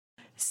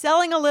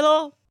Selling a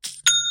little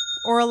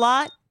or a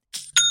lot?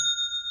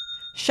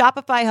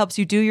 Shopify helps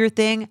you do your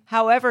thing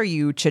however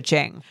you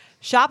cha-ching.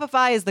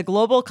 Shopify is the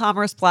global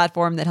commerce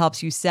platform that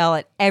helps you sell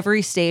at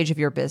every stage of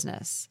your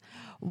business.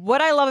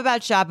 What I love about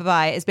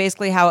Shopify is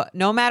basically how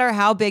no matter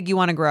how big you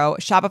want to grow,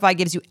 Shopify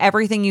gives you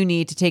everything you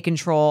need to take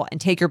control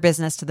and take your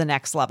business to the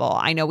next level.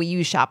 I know we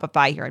use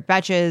Shopify here at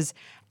Betches,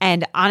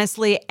 and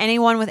honestly,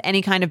 anyone with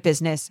any kind of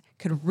business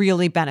could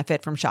really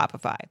benefit from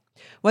Shopify.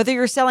 Whether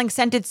you're selling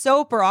scented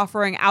soap or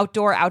offering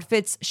outdoor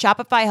outfits,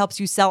 Shopify helps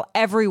you sell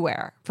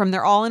everywhere, from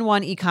their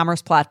all-in-one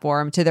e-commerce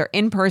platform to their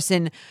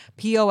in-person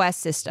POS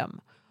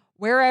system.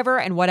 Wherever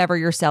and whatever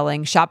you're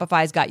selling,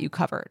 Shopify's got you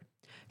covered.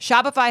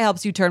 Shopify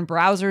helps you turn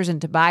browsers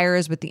into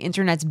buyers with the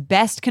internet's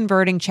best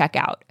converting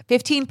checkout,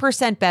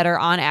 15% better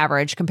on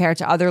average compared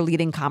to other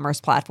leading commerce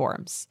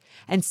platforms.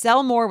 And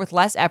sell more with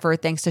less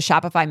effort thanks to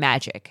Shopify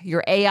Magic,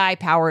 your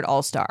AI-powered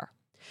all-star.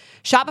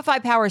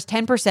 Shopify powers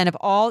 10% of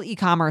all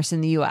e-commerce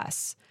in the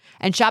U.S.,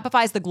 and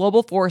Shopify is the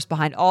global force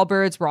behind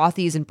Allbirds,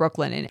 Rothy's, and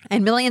Brooklinen,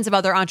 and millions of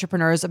other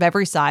entrepreneurs of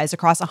every size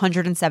across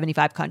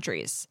 175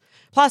 countries.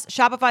 Plus,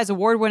 Shopify's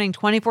award-winning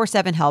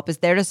 24/7 help is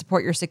there to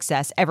support your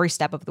success every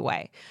step of the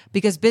way,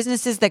 because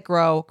businesses that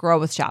grow, grow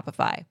with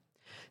Shopify.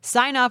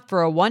 Sign up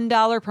for a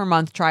 $1 per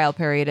month trial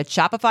period at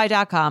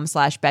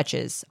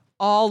shopify.com/betches,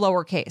 all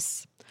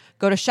lowercase.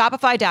 Go to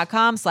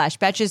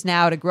shopify.com/betches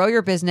now to grow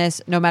your business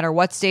no matter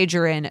what stage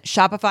you're in.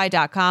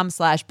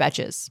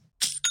 Shopify.com/betches.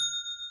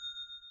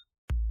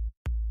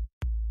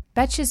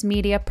 Betches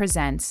Media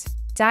presents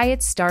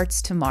Diet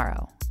Starts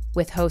Tomorrow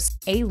with host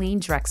Aileen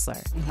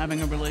Drexler. I'm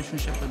having a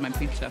relationship with my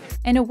pizza.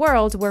 In a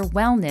world where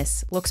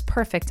wellness looks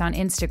perfect on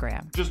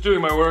Instagram, Just doing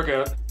my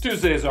workout.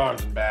 Tuesdays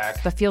arms and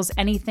back. but feels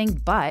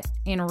anything but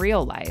in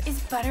real life.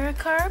 Is butter a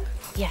carb?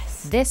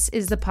 Yes. This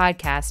is the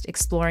podcast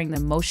exploring the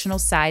emotional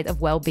side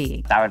of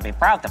well-being I would be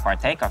proud to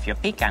partake of your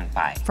pecan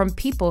pie. from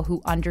people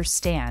who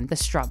understand the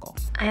struggle.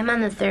 I am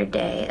on the third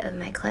day of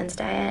my cleanse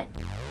diet.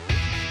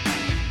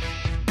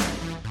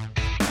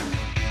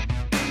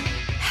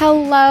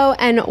 Hello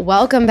and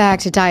welcome back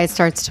to Diet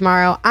Starts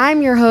Tomorrow.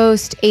 I'm your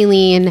host,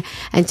 Aileen,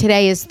 and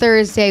today is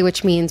Thursday,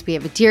 which means we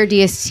have a Dear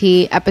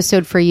DST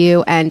episode for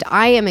you, and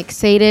I am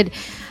excited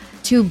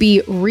to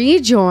be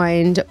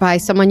rejoined by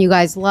someone you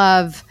guys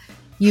love.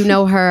 You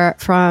know her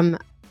from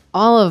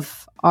all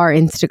of our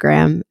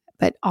Instagram,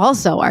 but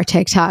also our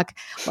TikTok.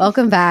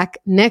 Welcome back,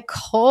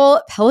 Nicole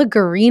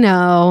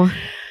Pellegrino.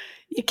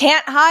 You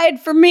can't hide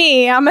from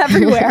me. I'm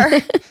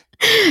everywhere.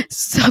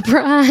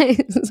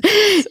 Surprise.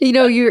 You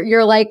know,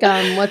 you're like,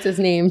 what's his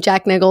name?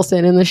 Jack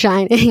Nicholson in The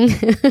Shining.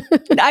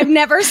 I've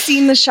never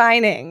seen The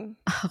Shining.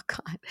 Oh,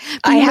 God.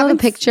 I I have a haven't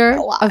picture seen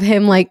a lot. of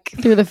him like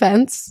through the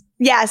fence.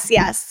 Yes.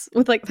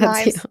 With like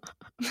That's knives.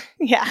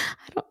 Yeah.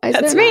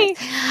 That's That's me.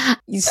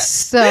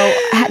 So,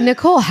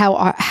 Nicole,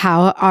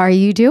 how are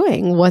you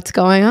doing? What's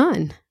going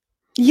on?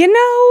 You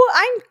know,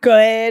 I'm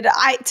good.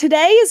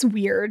 Today is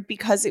weird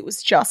because it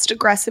was just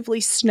aggressively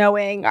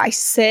snowing. I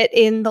sit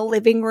in the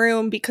living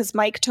room because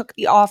Mike took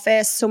the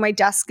office, so my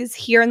desk is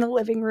here in the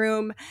living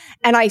room,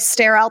 and I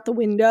stare out the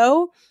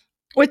window,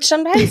 which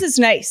sometimes is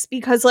nice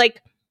because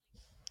like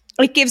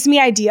it gives me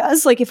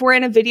ideas. Like if we're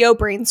in a video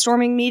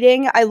brainstorming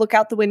meeting, I look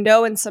out the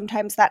window and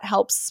sometimes that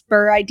helps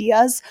spur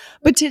ideas.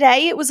 But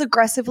today it was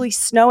aggressively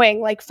snowing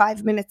like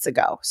 5 minutes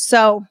ago.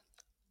 So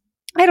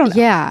I don't know.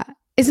 Yeah.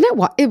 Isn't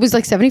it? It was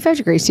like 75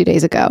 degrees 2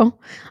 days ago.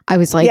 I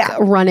was like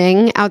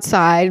running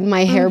outside,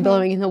 my hair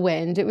blowing in the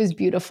wind. It was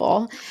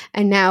beautiful.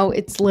 And now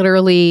it's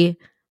literally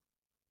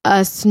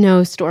a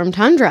snowstorm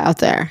tundra out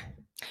there.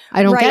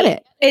 I don't get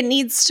it. It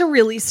needs to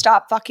really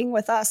stop fucking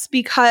with us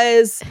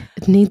because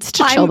It needs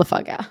to chill the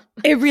fuck out.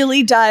 it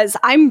really does.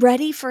 I'm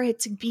ready for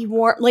it to be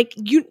warm. Like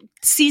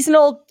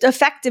seasonal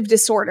affective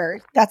disorder.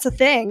 That's a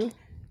thing.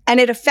 And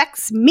it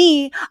affects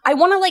me. I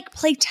want to like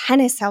play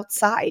tennis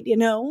outside, you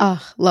know? Oh,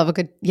 love a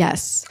good,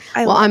 yes.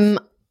 I'm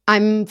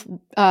going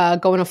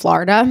to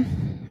Florida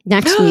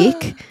next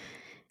week.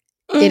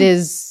 It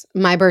is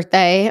my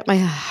birthday,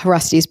 my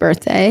Rusty's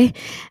birthday.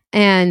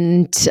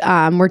 And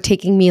we're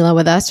taking Mila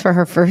with us for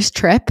her first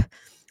trip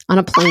on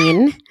a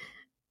plane.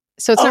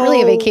 So it's not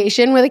really a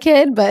vacation with a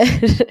kid, but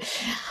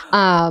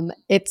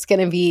it's going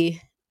to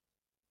be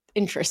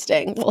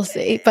interesting. We'll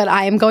see. But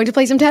I am going to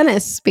play some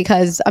tennis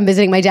because I'm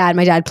visiting my dad.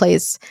 My dad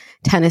plays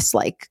tennis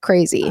like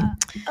crazy.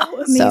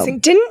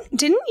 Amazing. So,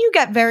 didn't you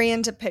get very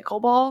into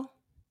pickleball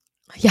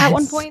yes. at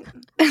one point?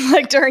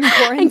 Like during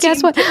quarantine? And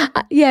guess what?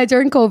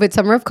 During COVID,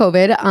 summer of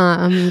COVID,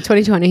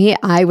 2020,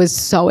 I was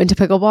so into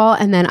pickleball.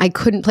 And then I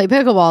couldn't play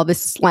pickleball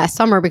this last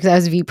summer because I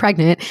was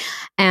pregnant.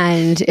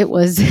 And it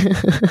was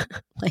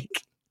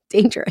like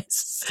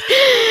dangerous.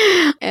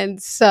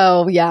 And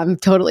so, yeah, I'm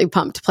totally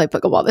pumped to play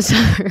pickleball this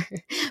summer.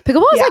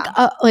 Pickleball is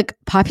like a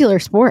popular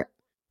sport.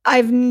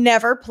 I've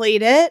never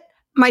played it.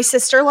 My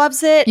sister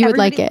loves it. You would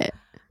like it.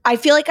 I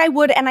feel like I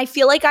would. And I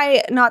feel like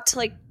not to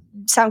like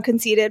sound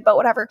conceited, but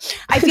whatever.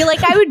 I feel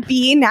like I would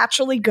be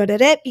naturally good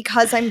at it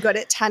because I'm good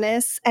at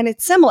tennis and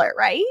it's similar,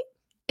 right?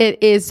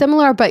 It is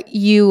similar, but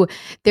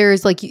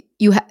there's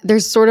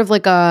sort of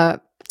like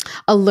a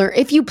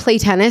if you play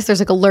tennis, there's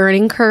like a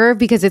learning curve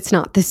because it's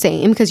not the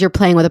same because you're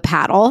playing with a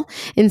paddle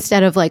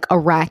instead of like a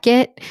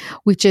racket,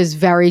 which is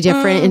very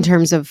different in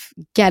terms of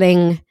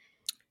getting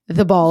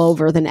the ball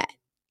over the net.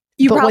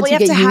 You but probably once you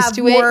have get to used have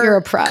to it, more you're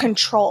a pro.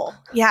 Control.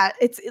 Yeah,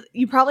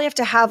 you probably have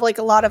to have like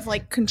a lot of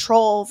like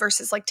control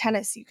versus like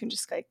tennis. You can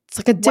just like It's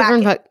like a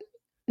different.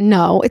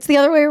 No, it's the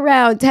other way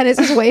around. Tennis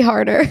is way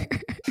harder.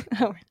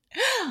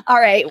 All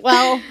right.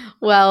 Well,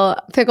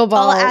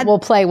 pickleball we'll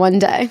play one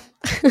day.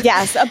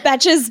 Yes, a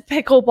Betches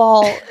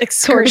pickleball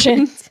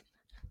excursion.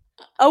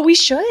 Oh, we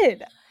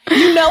should.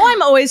 You know,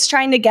 I'm always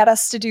trying to get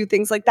us to do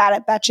things like that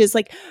at Betches.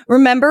 Like,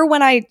 remember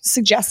when I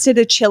suggested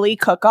a chili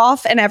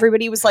cook-off and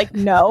everybody was like,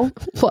 no?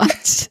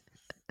 What?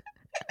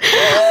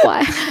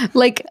 Why?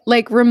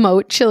 Like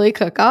remote chili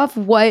cook-off?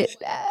 What?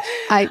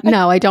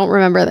 I don't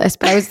remember this,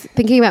 but I was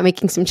thinking about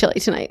making some chili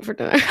tonight for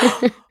dinner.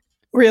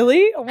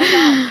 Really? Oh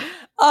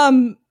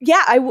my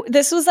God.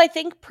 This was, I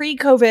think,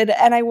 pre-COVID,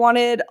 and I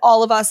wanted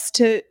all of us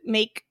to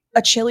make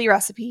a chili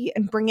recipe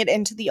and bring it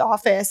into the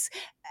office.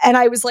 And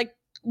I was like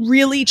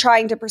really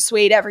trying to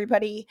persuade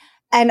everybody.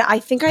 And I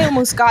think I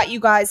almost got you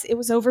guys. It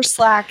was over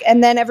Slack.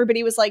 And then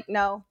everybody was like,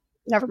 no,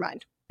 never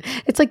mind.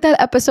 It's like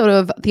that episode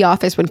of The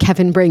Office when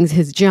Kevin brings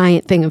his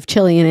giant thing of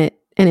chili in it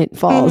and it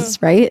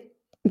falls, right?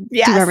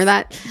 Yes. Do you remember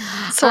that?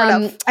 Sort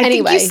of. I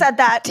think you said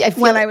that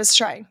when I was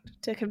trying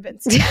to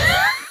convince you.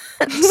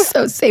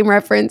 So same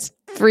reference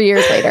 3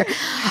 years later.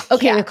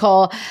 Okay,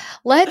 Nicole,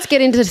 let's get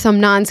into some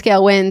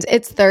non-scale wins.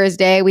 It's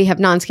Thursday. We have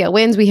non-scale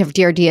wins. We have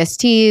Dear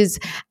DSTs.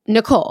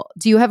 Nicole,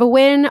 do you have a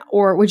win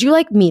or would you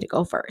like me to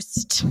go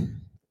first?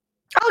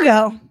 I'll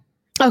go.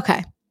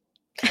 Okay.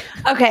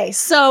 Okay,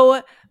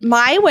 so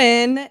my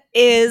win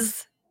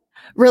is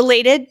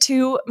related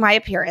to my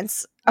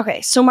appearance.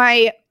 Okay, so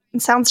it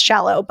sounds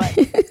shallow, but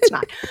it's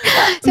not.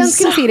 Sounds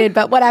conceited,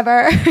 but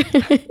whatever.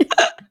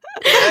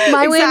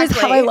 My win is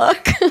how I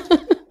look.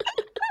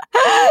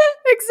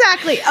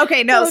 Exactly.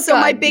 Okay, no. So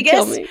God,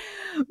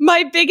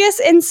 my biggest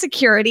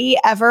insecurity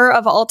ever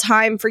of all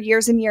time for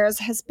years and years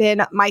has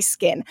been my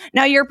skin.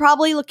 Now you're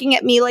probably looking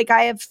at me like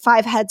I have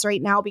 5 heads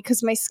right now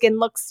because my skin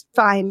looks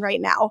fine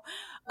right now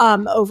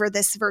over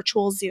this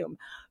virtual Zoom.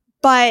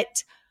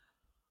 But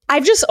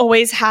I've just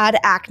always had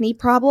acne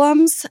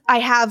problems. I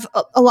have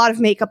a lot of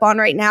makeup on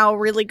right now,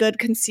 really good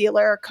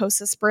concealer,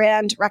 Kosas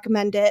brand,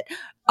 recommend it.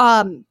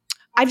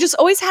 I've just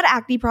always had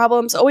acne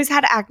problems, always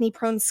had acne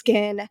prone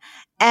skin.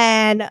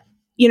 And,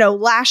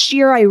 last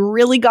year I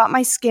really got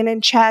my skin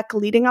in check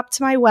leading up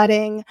to my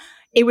wedding.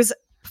 It was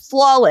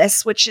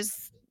flawless, which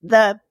is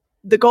the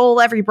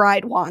goal every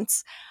bride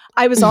wants.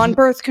 I was on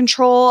birth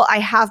control. I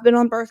have been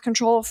on birth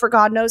control for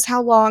God knows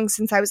how long,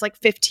 since I was like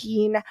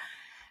 15.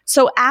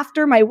 So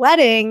after my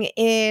wedding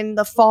in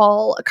the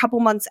fall, a couple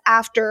months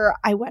after,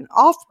 I went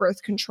off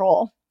birth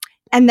control.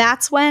 And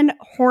that's when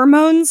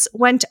hormones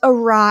went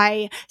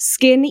awry,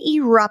 skin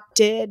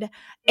erupted,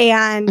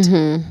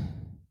 and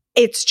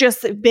it's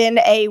just been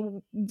a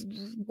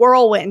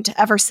whirlwind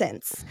ever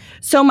since.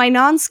 So my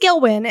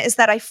non-scale win is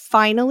that I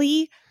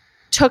finally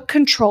took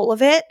control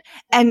of it.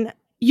 And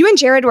you and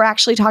Jared were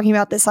actually talking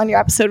about this on your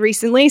episode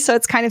recently, so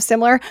it's kind of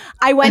similar.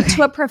 I went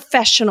to a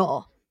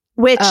professional,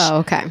 which... Oh,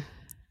 okay.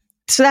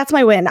 So that's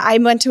my win. I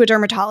went to a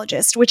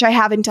dermatologist, which I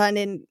haven't done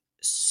in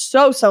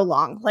so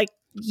long, like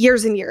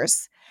years and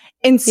years,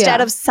 instead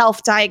of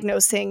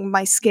self-diagnosing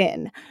my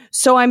skin.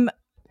 So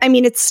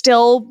it's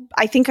still,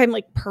 I think I'm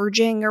like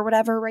purging or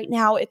whatever right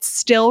now. It's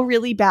still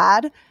really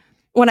bad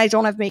when I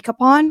don't have makeup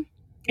on.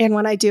 And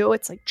when I do,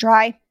 it's like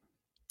dry.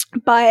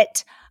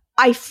 But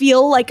I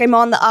feel like I'm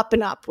on the up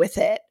and up with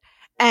it.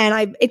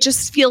 And it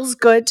just feels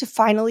good to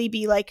finally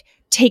be like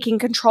taking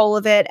control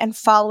of it and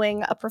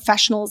following a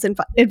professional's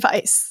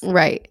advice.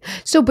 Right.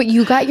 So, but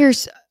you got your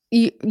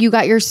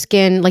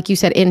skin, like you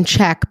said, in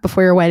check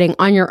before your wedding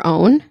on your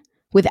own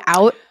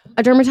without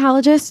a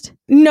dermatologist?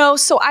 No.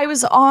 So I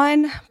was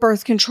on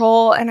birth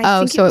control, and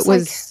I think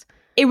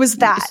it was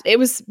that. It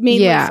was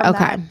mainly from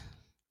that.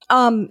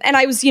 And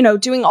I was,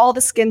 doing all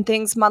the skin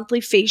things, monthly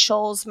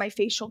facials. My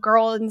facial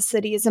girl in the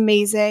city is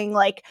amazing.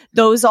 Like,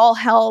 those all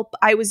help.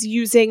 I was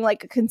using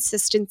like a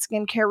consistent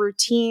skincare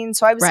routine.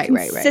 So I was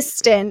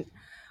consistent.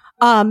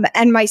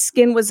 And my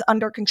skin was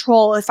under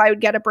control. If I would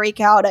get a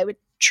breakout, I would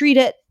treat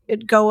it.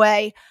 It'd go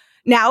away.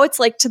 Now it's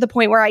like to the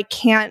point where I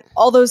can't,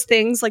 all those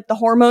things, like the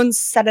hormones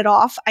set it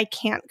off. I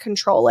can't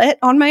control it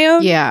on my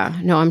own. Yeah.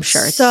 No, I'm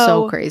sure. It's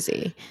so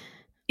crazy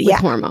with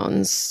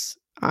hormones.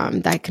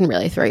 That can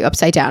really throw you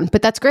upside down.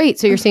 But that's great.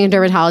 So you're seeing a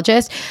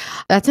dermatologist.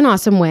 That's an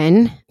awesome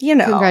win.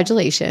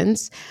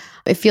 Congratulations.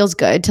 It feels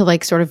good to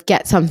like sort of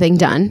get something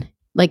done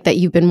like that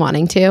you've been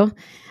wanting to.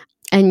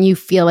 And you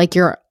feel like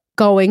you're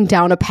going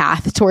down a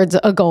path towards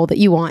a goal that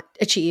you want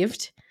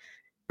achieved.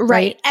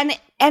 Right.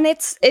 And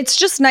it's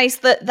just nice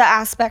the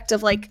aspect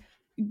of like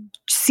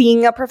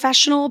seeing a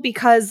professional,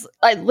 because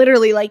I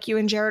literally, like you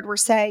and Jared were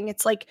saying,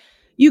 it's like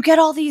you get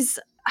all these,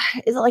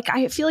 like,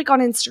 I feel like on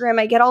Instagram,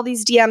 I get all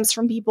these DMs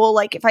from people.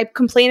 Like, if I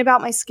complain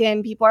about my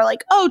skin, people are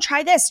like, oh,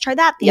 try this, try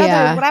that, the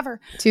other, whatever.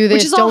 Do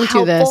this, don't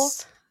do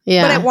this.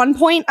 Yeah. But at one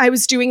point, I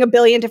was doing a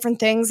billion different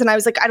things, and I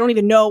was like, I don't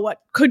even know what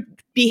could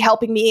be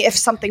helping me if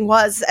something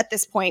was at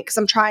this point, because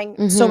I'm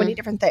trying so many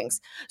different things.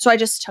 So I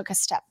just took a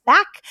step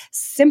back,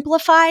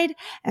 simplified,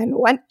 and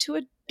went to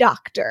a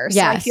doctor.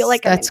 So I feel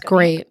like that's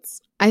great.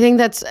 Hands. I think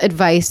that's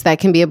advice that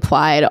can be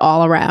applied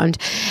all around,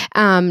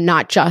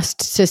 not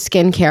just to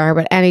skincare,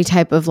 but any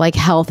type of like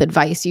health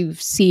advice you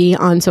see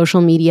on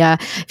social media.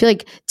 I feel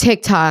like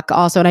TikTok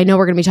also, and I know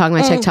we're going to be talking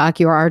about TikTok.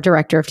 You are our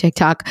director of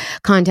TikTok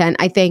content.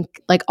 I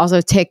think like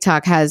also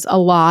TikTok has a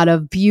lot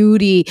of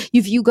beauty.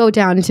 If you go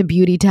down into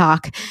beauty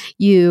talk,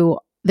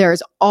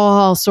 there's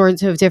all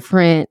sorts of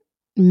different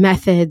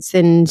methods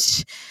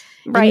and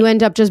you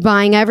end up just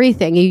buying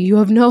everything. You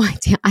have no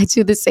idea. I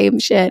do the same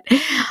shit.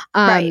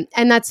 And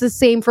that's the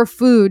same for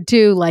food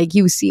too. Like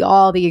you see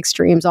all the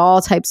extremes,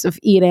 all types of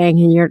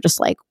eating, and you're just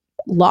like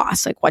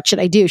lost. Like, what should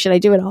I do? Should I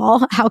do it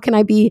all? How can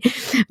I be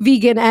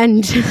vegan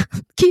and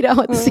keto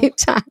at the same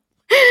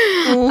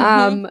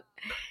time?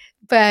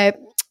 But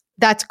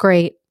that's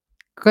great.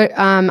 Good.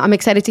 I'm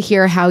excited to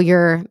hear how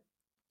your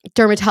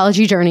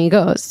dermatology journey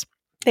goes.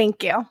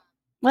 Thank you.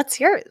 Let's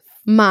hear it.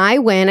 My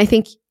win, I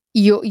think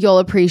you'll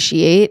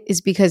appreciate,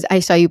 is because I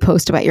saw you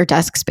post about your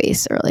desk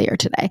space earlier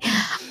today.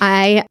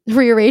 I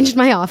rearranged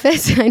my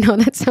office. I know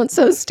that sounds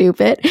so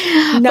stupid.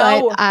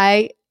 No. But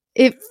I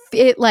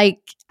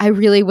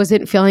really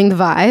wasn't feeling the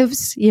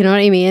vibes. You know what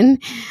I mean?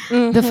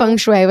 The feng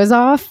shui was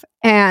off,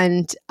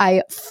 and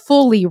I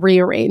fully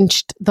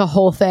rearranged the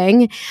whole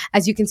thing.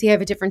 As you can see, I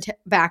have a different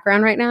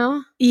background right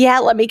now. Yeah,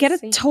 let me get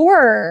a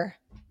tour.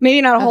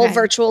 Maybe not a whole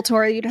virtual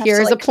tour. You'd have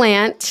Here's to a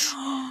plant.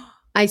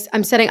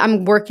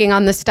 I'm working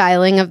on the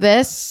styling of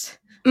this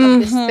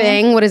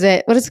thing. What is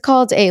it? What is it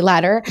called? A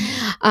ladder.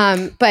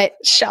 But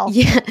shelf.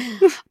 Yeah.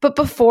 But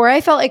before, I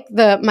felt like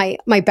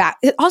my back.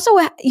 Also,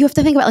 you have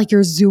to think about like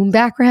your Zoom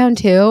background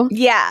too.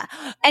 Yeah.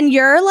 And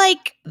you're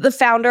like the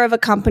founder of a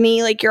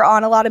company, like you're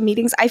on a lot of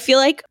meetings. I feel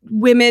like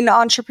women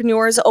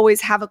entrepreneurs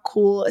always have a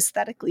cool,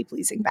 aesthetically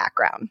pleasing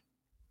background.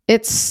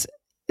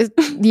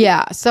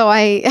 Yeah. So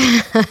I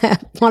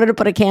wanted to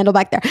put a candle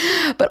back there,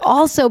 but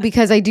also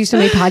because I do so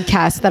many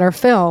podcasts that are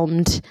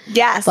filmed.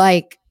 Yes.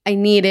 Like I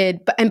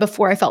needed, and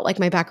before I felt like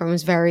my background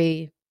was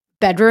very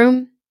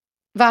bedroom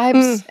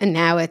vibes, and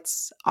now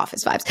it's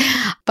office vibes.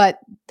 But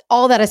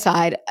all that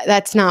aside,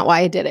 that's not why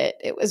I did it.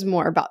 It was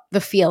more about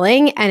the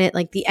feeling, and it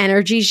like the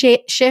energy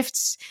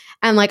shifts.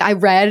 And like I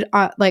read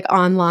like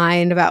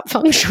online about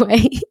feng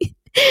shui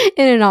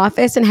in an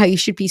office and how you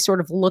should be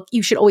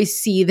you should always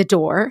see the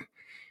door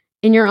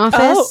in your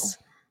office.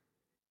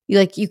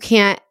 You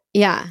can't.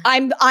 Yeah.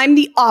 I'm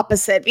the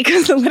opposite,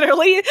 because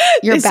literally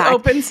this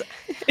opens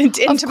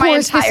into my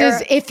entire.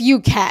 This is if you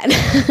can.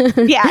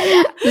 Yeah.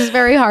 It's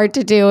very hard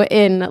to do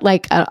in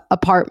like an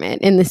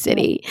apartment in the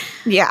city.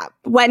 Yeah.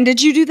 When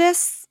did you do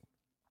this?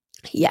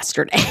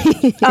 Yesterday.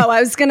 I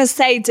was going to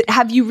say,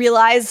 have you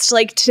realized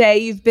like today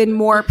you've been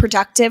more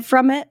productive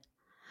from it?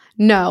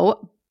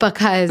 No,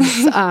 because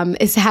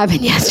it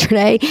happened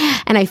yesterday,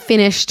 and I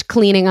finished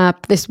cleaning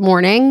up this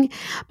morning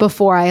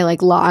before I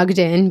like logged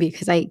in,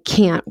 because I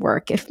can't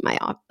work if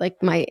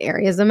my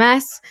area is a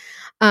mess.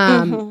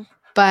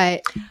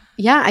 But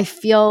yeah, I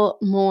feel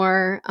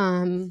more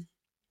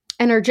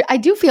energy. I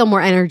do feel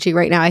more energy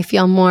right now. I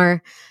feel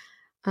more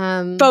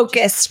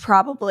focused,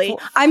 probably.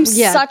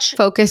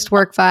 Focused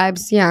work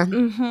vibes. Yeah.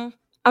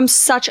 I'm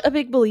such a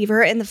big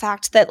believer in the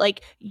fact that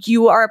like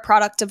you are a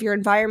product of your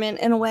environment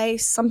in a way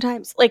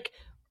sometimes, like,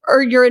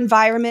 or your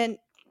environment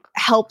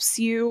helps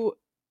you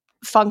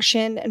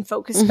function and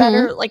focus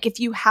better. Like if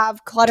you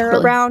have clutter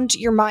around,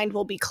 your mind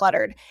will be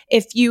cluttered.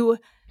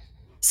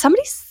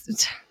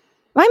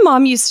 My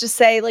mom used to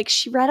say, like,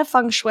 she read a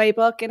feng shui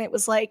book and it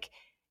was like,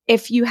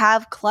 if you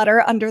have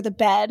clutter under the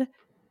bed,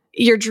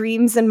 your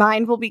dreams and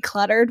mind will be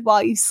cluttered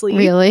while you sleep.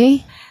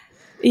 Really?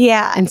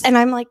 Yeah. And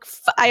I'm like,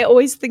 I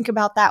always think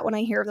about that when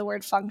I hear the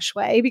word feng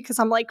shui, because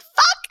I'm like,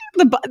 fuck,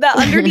 the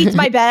underneath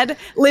my bed,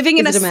 living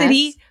in a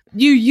city,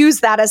 you use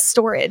that as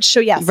storage. So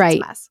yes, right.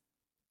 It's a mess.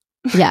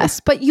 Yes.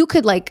 But you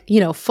could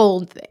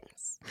fold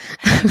things.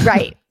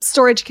 Right.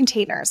 Storage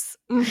containers.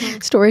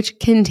 Storage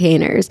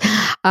containers.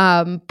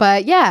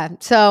 But yeah,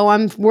 so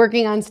I'm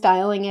working on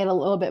styling it a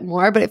little bit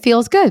more, but it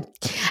feels good.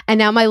 And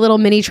now my little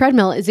mini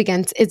treadmill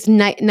is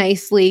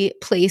nicely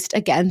placed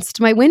against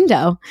my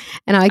window,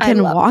 and I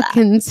can walk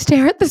and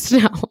stare at the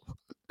snow.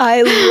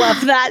 I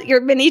love that.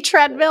 Your mini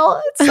treadmill.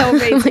 It's so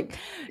amazing.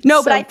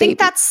 But I think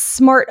that's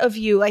smart of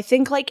you. I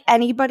think like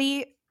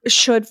anybody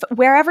should,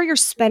 wherever you're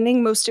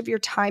spending most of your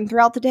time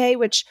throughout the day,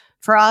 which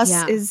for us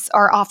is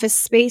our office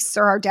space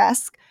or our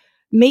desk,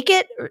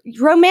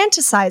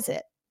 romanticize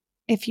it,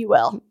 if you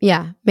will.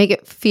 Yeah. Make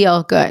it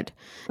feel good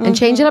and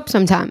change it up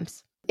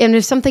sometimes. And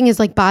if something is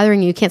like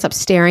bothering you can't stop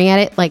staring at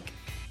it, like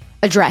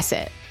address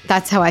it.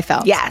 That's how I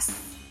felt. Yes.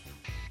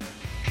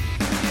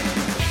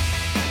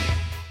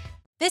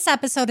 This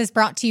episode is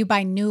brought to you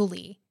by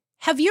Nuuly.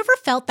 Have you ever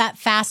felt that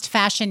fast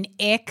fashion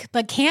ick,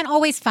 but can't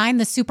always find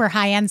the super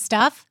high-end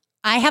stuff?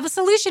 I have a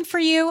solution for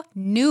you,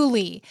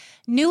 Nuuly.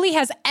 Nuuly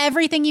has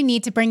everything you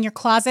need to bring your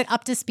closet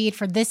up to speed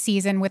for this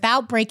season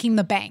without breaking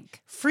the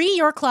bank. Free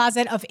your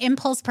closet of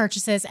impulse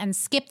purchases and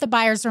skip the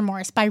buyer's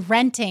remorse by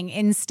renting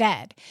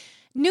instead.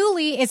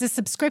 Nuuly is a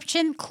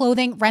subscription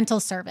clothing rental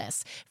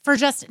service. For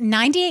just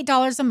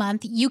 $98 a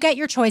month, you get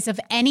your choice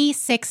of any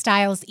 6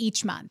 styles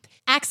each month.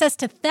 Access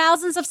to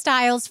thousands of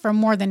styles from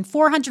more than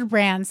 400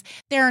 brands.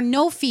 There are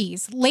no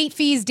fees, late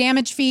fees,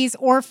 damage fees,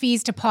 or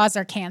fees to pause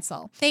or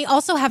cancel. They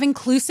also have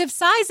inclusive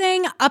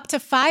sizing up to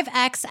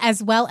 5X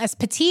as well as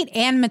petite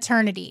and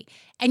maternity.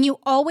 And you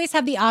always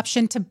have the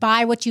option to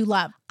buy what you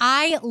love.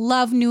 I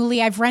love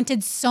Nuuly. I've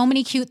rented so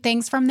many cute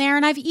things from there,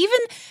 and I've even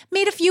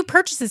made a few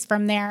purchases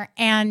from there,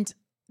 and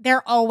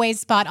they're always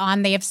spot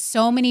on. They have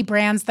so many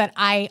brands that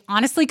I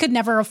honestly could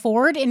never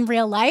afford in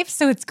real life,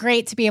 so it's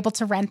great to be able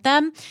to rent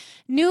them.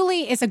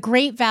 Nuuly is a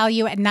great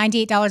value at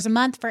 $98 a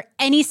month for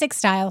any 6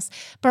 styles,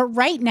 but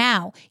right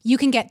now, you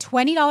can get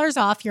 $20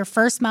 off your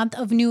first month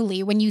of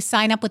Nuuly when you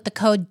sign up with the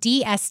code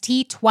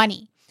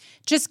DST20.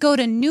 Just go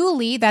to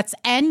Nuuly, that's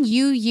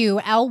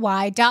NUULY.com,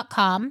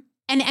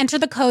 and enter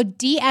the code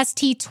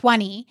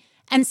DST20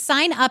 and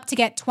sign up to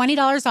get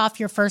 $20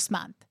 off your first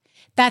month.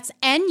 That's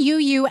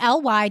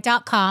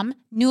NUULY.com,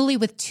 Nuuly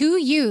with 2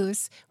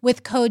 U's,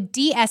 with code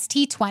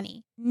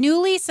DST20.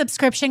 Nuuly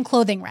subscription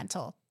clothing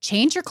rental.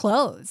 Change your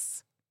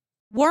clothes.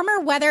 Warmer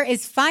weather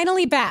is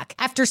finally back.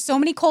 After so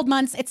many cold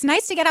months, it's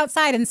nice to get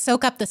outside and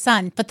soak up the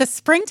sun, but the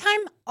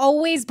springtime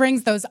always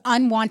brings those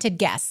unwanted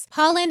guests,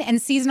 pollen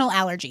and seasonal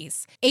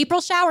allergies.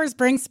 April showers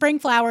bring spring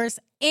flowers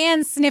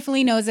and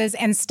sniffly noses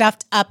and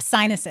stuffed up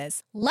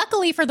sinuses.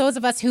 Luckily for those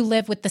of us who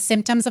live with the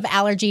symptoms of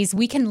allergies,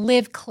 we can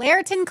live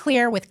Claritin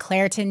Clear with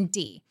Claritin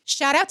D.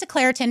 Shout out to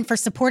Claritin for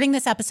supporting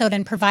this episode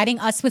and providing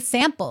us with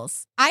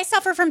samples. I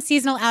suffer from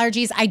seasonal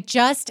allergies. I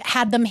just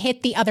had them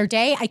hit the other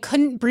day. I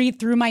couldn't breathe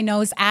through my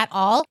nose at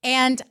all.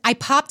 And I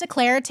popped a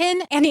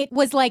Claritin and it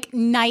was like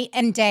night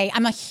and day.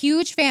 I'm a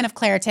huge fan of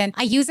Claritin.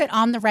 I use it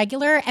on the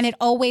regular and it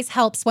always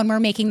helps when we're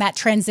making that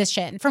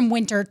transition from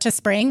winter to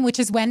spring, which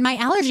is when my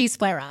allergies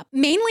flare up.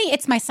 Mainly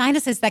it's my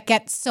sinuses that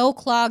get so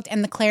clogged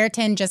and the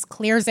Claritin just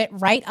clears it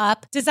right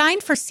up.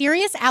 Designed for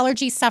serious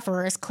allergy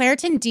sufferers,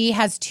 Claritin D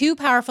has 2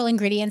 powerful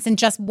ingredients in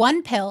just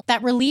 1 pill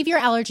that relieve your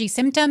allergy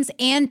symptoms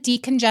and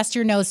decongest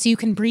your nose so you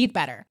can breathe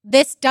better.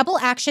 This double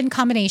action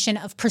combination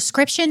of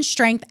prescription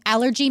strength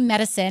allergy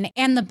medicine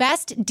and the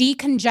best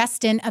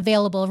decongestant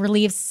available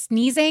relieves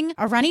sneezing,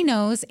 a runny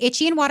nose,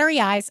 itchy and watery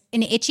eyes,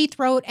 an itchy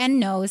throat and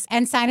nose,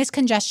 and sinus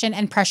congestion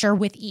and pressure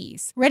with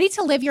ease. Ready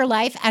to live your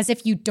life as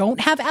if you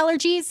don't have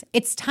allergies?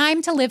 It's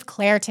time to live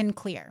Claritin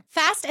Clear.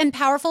 Fast and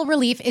powerful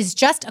relief is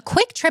just a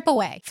quick trip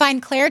away.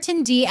 Find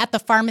Claritin D at the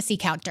pharmacy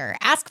counter.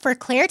 Ask for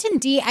Claritin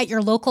D at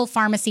your local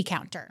pharmacy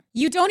counter.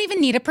 You don't even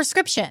need a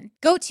prescription.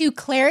 Go to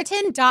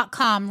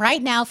Claritin.com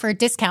right now for a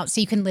discount so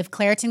you can live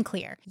Claritin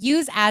Clear.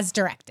 Use as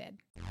directed.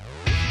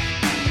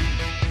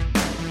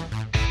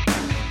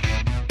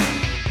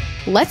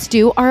 Let's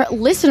do our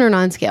listener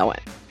non-scale one.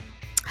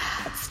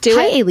 Let's do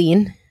Hi, it.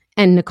 Aileen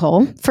and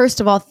Nicole.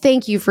 First of all,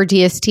 thank you for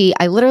DST.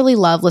 I literally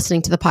love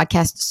listening to the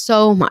podcast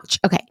so much.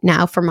 Okay,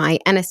 now for my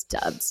NS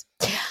dubs.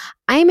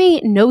 I'm a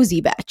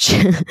nosy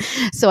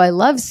bitch, so I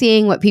love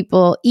seeing what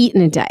people eat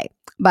in a day.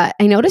 But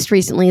I noticed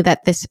recently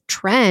that this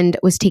trend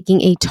was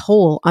taking a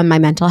toll on my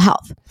mental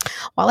health.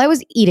 While I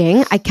was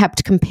eating, I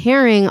kept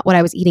comparing what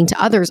I was eating to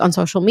others on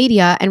social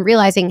media and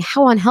realizing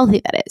how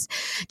unhealthy that is.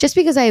 Just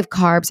because I have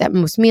carbs at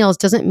most meals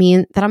doesn't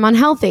mean that I'm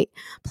unhealthy.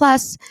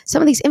 Plus,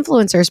 some of these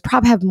influencers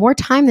probably have more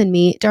time than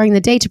me during the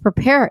day to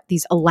prepare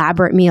these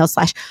elaborate meals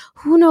 /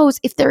 who knows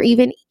if they're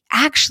even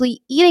actually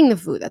eating the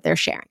food that they're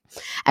sharing.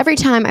 Every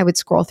time I would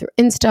scroll through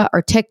Insta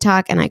or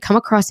TikTok and I come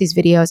across these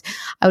videos,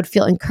 I would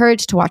feel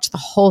encouraged to watch the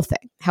whole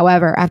thing.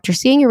 However, after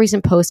seeing a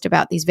recent post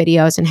about these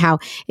videos and how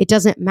it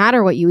doesn't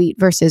matter what you eat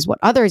versus what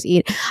others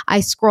eat, I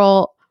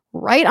scroll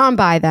right on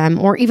by them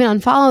or even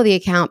unfollow the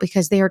account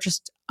because they are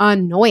just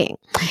annoying.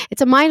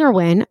 It's a minor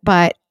win,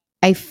 but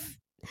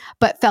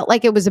felt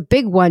like it was a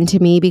big one to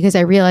me because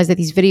I realized that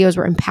these videos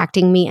were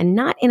impacting me and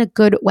not in a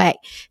good way.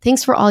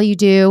 Thanks for all you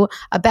do.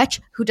 A bitch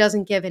who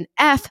doesn't give an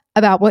F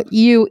about what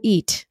you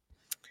eat.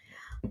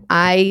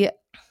 I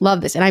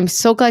love this. And I'm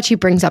so glad she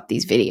brings up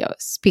these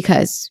videos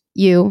because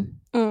you,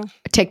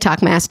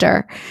 TikTok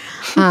master,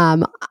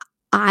 and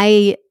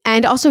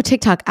also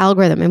TikTok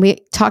algorithm. And we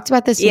talked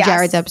about this in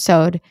Jared's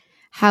episode,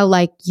 how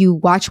like you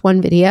watch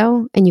one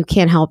video and you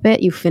can't help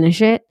it. You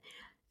finish it.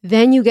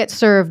 Then you get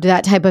served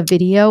that type of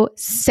video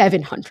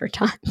 700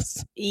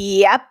 times.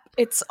 Yep.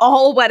 It's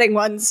all wedding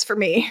ones for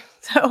me.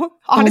 So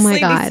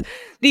honestly,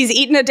 these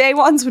eat in a day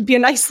ones would be a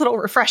nice little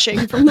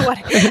refreshing from the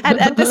wedding.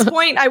 At this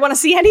point, I want to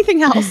see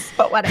anything else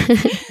but wedding.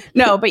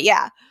 No, but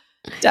yeah,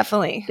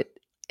 definitely.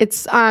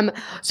 It's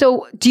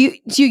so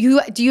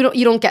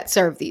you don't get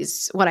served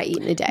these what I eat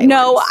in a day?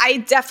 No, ones. I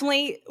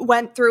definitely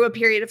went through a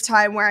period of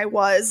time where I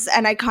was,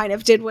 and I kind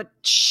of did what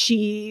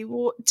she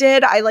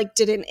did. I like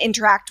didn't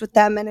interact with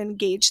them and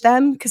engage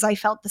them because I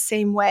felt the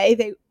same way.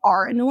 They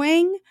are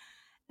annoying.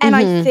 And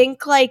I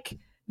think like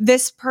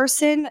this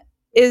person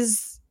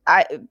is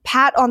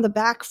pat on the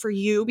back for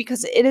you,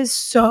 because it is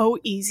so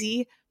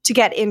easy to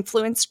get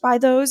influenced by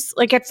those.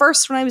 Like at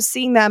first when I was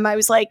seeing them, I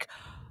was like,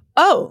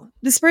 oh,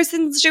 this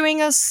person's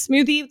doing a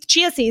smoothie with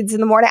chia seeds in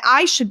the morning.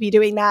 I should be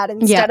doing that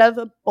instead of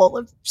a bowl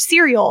of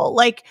cereal.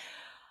 Like,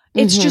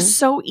 it's just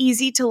so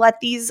easy to let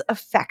these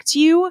affect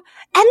you.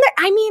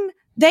 And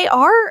they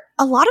are,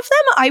 a lot of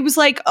them, I was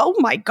like, oh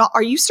my God,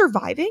 are you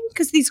surviving?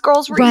 Because these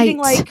girls were eating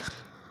like,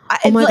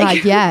 oh my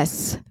God,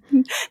 yes.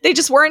 They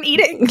just weren't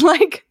eating.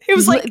 Like, it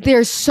was like,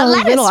 there's so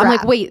little. I'm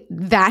like, wait,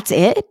 that's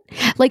it?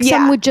 Like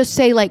some would just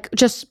say like,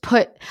 just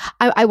put,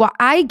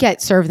 I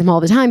get served them all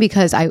the time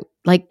because I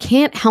like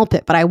can't help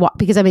it, but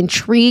because I'm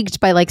intrigued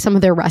by like some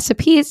of their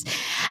recipes.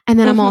 And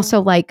then I'm also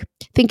like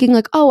thinking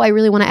like, oh, I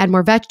really want to add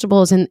more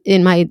vegetables and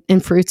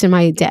fruits in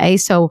my day.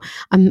 So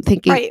I'm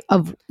thinking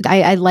of,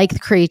 I like the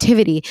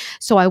creativity.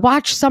 So I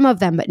watch some of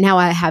them, but now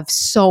I have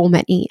so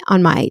many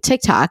on my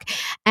TikTok,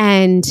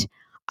 and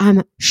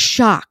I'm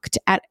shocked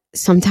at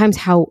sometimes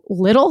how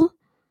little.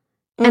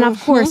 And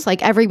of course,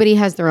 like everybody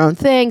has their own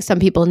thing. Some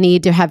people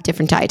need to have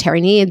different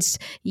dietary needs,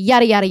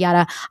 yada, yada,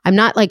 yada. I'm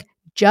not like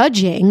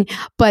judging,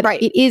 but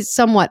it is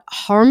somewhat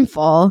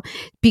harmful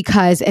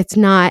because it's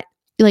not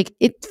like,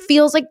 it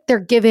feels like they're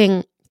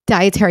giving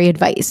dietary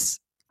advice,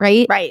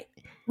 right?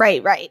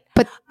 Right.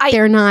 But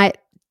they're not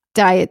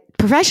diet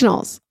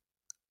professionals.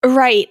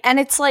 Right. And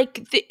it's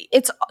like,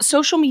 it's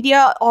social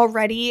media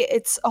already.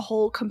 It's a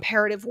whole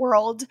comparative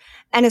world.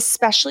 And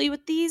especially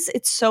with these,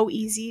 it's so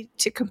easy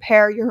to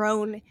compare your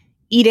own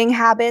eating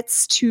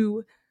habits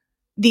to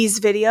these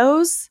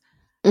videos.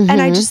 And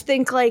I just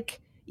think like,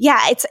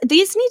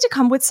 these need to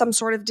come with some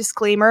sort of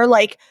disclaimer.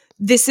 Like,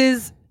 this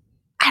is,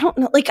 I don't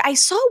know, like I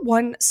saw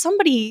some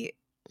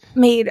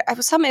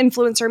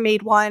influencer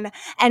made one,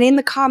 and in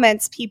the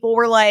comments, people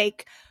were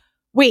like,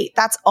 wait,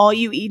 that's all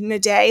you eat in a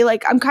day?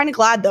 Like, I'm kind of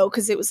glad though,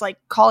 because it was like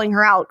calling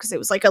her out, because it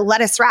was like a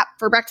lettuce wrap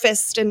for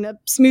breakfast and a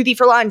smoothie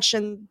for lunch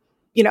and,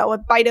 you know, a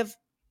bite of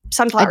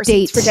sunflower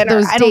seeds for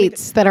dinner. Those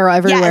dates that are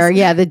everywhere.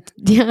 Yes.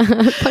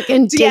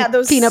 Fucking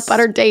those peanut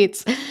butter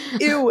dates.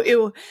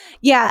 Ew.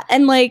 Yeah.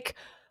 And like,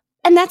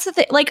 and that's the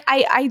thing. Like,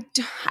 I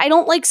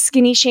don't like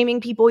skinny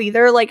shaming people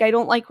either. Like, I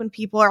don't like when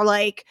people are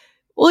like,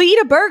 well,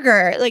 eat a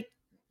burger. Like,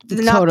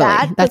 not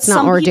that. That's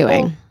not what we're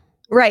doing.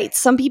 Right.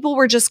 Some people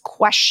were just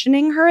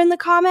questioning her in the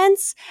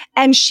comments,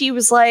 and she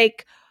was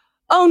like,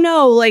 oh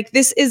no, like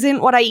this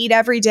isn't what I eat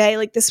every day.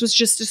 Like, this was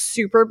just a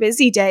super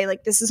busy day.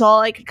 Like, this is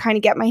all I could kind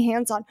of get my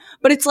hands on.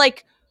 But it's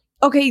like,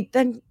 okay,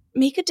 then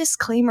make a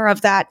disclaimer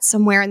of that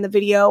somewhere in the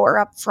video or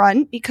up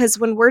front, because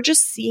when we're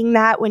just seeing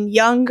that, when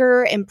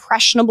younger,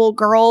 impressionable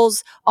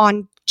girls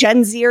on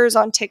Gen Zers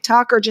on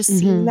TikTok are just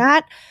seeing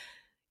that,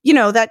 you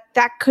know, that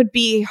could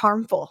be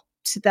harmful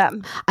to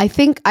them. I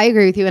think I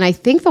agree with you. And I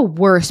think the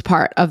worst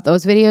part of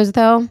those videos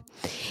though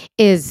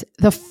is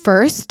the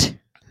first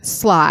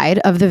slide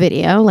of the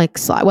video, like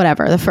slide,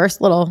 whatever, the first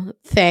little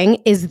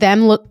thing is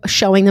them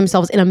showing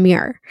themselves in a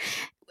mirror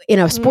in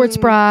a sports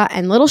bra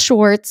and little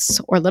shorts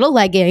or little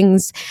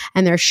leggings,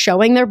 and they're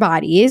showing their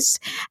bodies.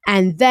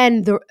 And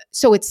then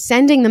so it's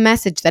sending the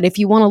message that if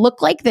you want to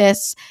look like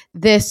this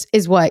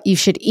is what you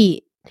should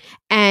eat.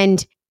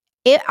 And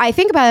I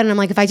think about it and I'm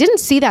like, if I didn't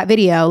see that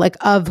video, like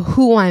of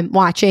who I'm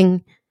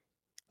watching,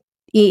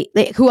 I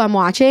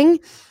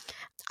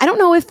don't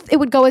know if it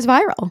would go as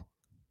viral.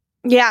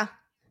 Yeah.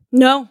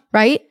 No.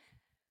 Right?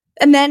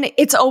 And then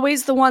it's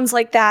always the ones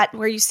like that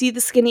where you see the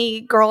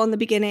skinny girl in the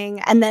beginning,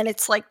 and then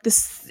it's like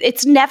this,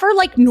 it's never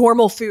like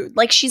normal food.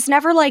 Like, she's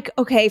never like,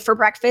 okay, for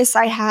breakfast,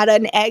 I had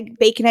an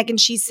bacon, egg, and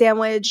cheese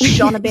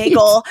sandwich on a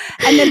bagel.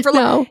 And then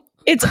for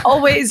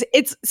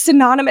it's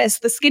synonymous.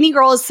 The skinny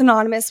girl is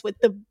synonymous with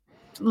the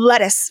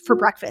lettuce for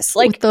breakfast.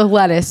 Like, with the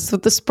lettuce,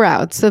 with the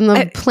sprouts and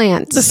the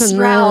plants. The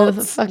sprouts.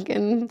 The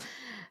fucking,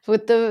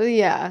 with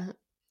the,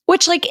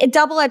 Which, like, a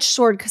double-edged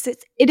sword, because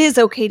it is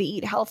okay to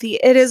eat healthy.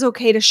 It is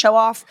okay to show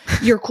off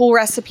your cool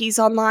recipes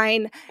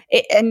online,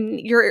 and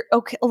you're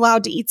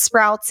allowed to eat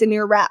sprouts in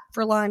your wrap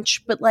for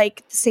lunch. But,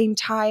 like, at the same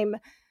time,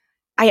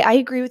 I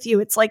agree with you.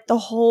 It's like the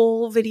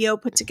whole video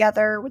put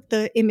together with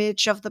the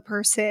image of the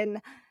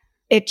person.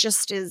 It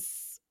just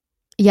is.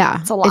 Yeah.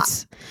 It's a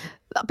lot.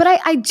 But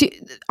I do,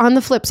 on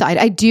the flip side,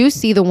 I do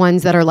see the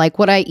ones that are like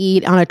what I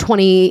eat on a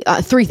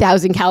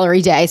 3,000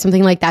 calorie day,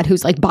 something like that,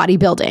 who's like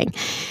bodybuilding.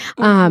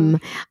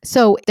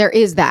 So there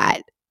is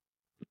that.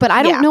 But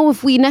I don't know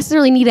if we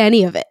necessarily need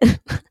any of it.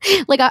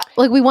 like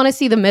we want to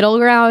see the middle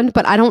ground,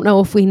 but I don't know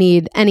if we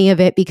need any of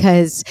it,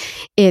 because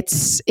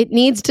it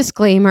needs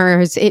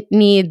disclaimers. It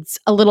needs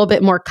a little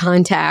bit more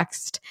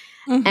context,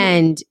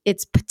 and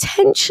it's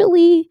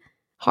potentially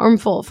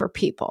harmful for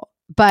people.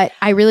 But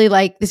I really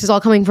like, this is all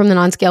coming from the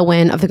non-scale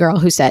win of the girl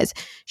who says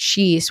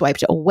she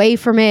swiped away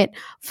from it,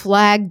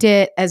 flagged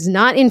it as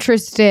not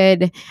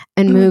interested,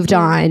 and moved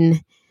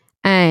on.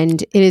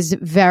 And it is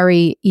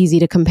very easy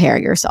to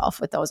compare yourself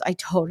with those. I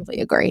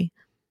totally agree.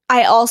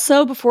 I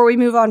also, before we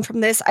move on from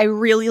this, I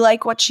really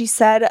like what she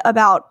said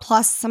about,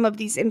 plus some of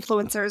these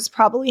influencers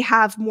probably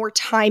have more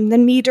time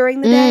than me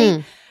during the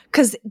day.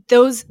 Because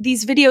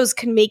these videos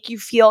can make you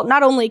feel,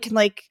 not only can,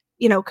 like,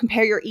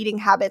 compare your eating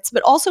habits,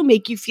 but also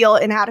make you feel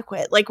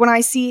inadequate. Like when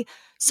I see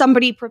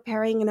somebody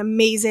preparing an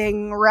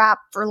amazing wrap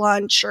for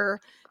lunch or,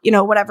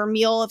 whatever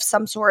meal of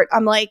some sort,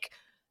 I'm like,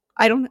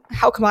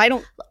 how come I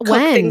don't cook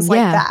things like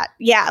that?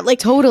 Yeah. Like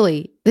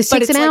totally. This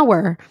takes an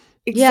hour.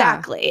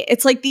 Exactly. Yeah.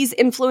 It's like these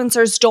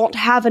influencers don't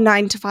have a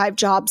 9-to-5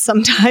 job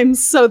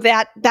sometimes. So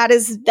that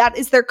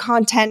is their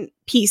content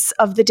piece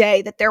of the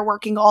day that they're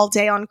working all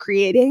day on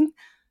creating.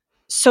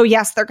 So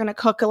yes, they're going to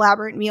cook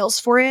elaborate meals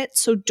for it.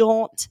 So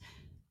just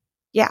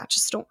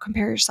don't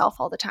compare yourself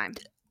all the time.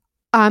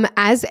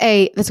 That's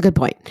a good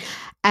point.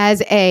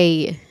 As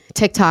a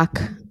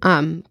TikTok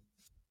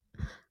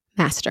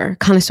master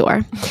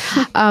connoisseur,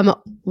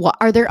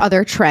 are there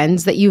other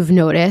trends that you've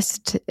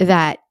noticed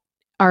that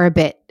are a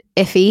bit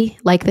iffy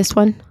like this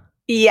one?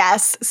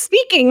 Yes.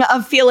 Speaking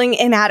of feeling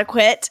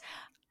inadequate,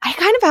 I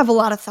kind of have a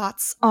lot of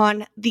thoughts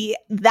on the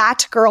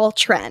that girl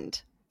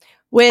trend.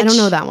 Which I don't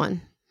know that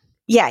one.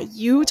 Yeah,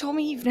 you told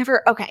me you've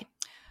never. Okay.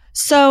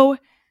 So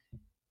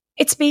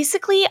it's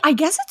basically, I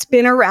guess it's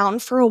been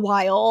around for a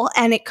while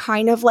and it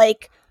kind of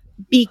like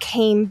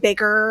became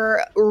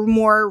bigger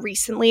more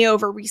recently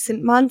over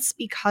recent months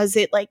because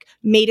it like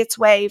made its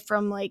way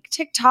from like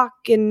TikTok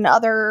and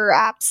other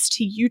apps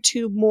to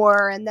YouTube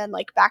more and then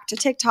like back to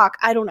TikTok.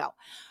 I don't know.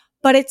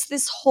 But it's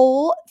this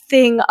whole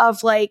thing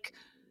of like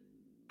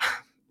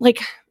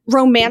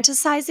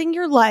romanticizing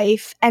your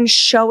life and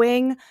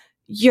showing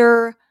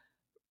your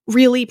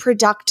really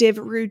productive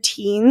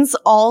routines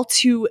all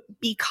to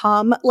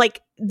become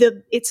like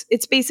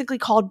it's basically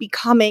called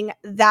becoming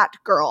that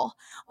girl,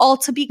 all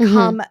to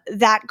become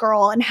that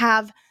girl and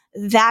have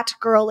that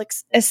girl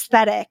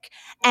aesthetic.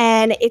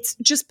 And it's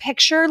just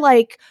picture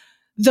like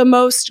the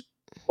most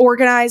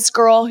organized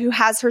girl who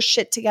has her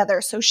shit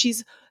together. So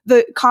she's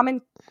the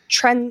common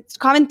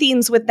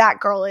themes with that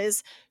girl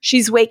is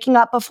she's waking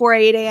up before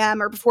 8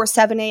 a.m. or before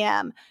 7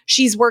 a.m.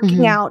 She's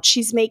working out.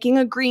 She's making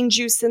a green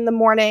juice in the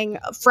morning,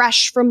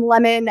 fresh from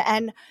lemon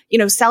and,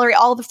 celery,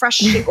 all the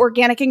fresh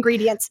organic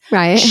ingredients.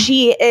 Right.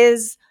 She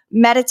is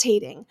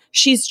meditating.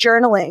 She's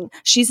journaling.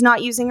 She's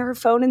not using her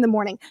phone in the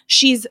morning.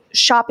 She's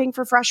shopping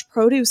for fresh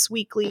produce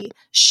weekly.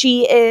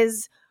 She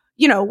is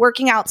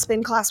working out,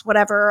 spin class,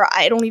 whatever.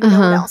 I don't even know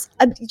what else.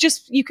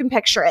 Just, you can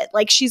picture it.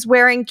 Like she's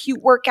wearing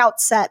cute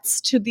workout sets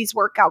to these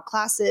workout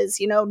classes,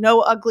 no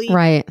ugly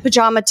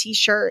pajama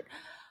t-shirt.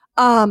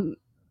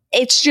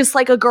 It's just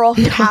like a girl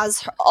who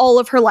has all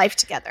of her life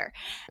together.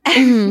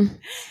 And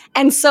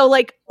so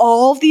like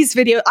all these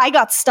videos, I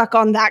got stuck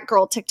on that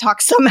girl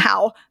TikTok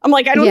somehow. I'm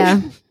like, I don't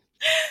know.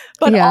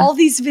 But all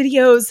these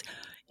videos,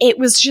 it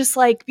was just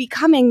like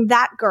becoming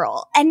that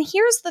girl. And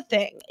here's the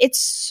thing.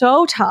 It's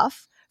so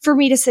tough for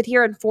me to sit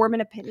here and form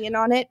an opinion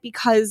on it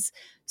because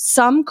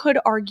some could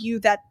argue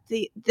that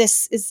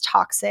this is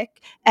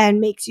toxic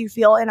and makes you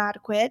feel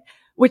inadequate,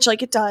 which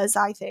like it does,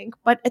 I think.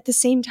 But at the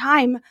same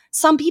time,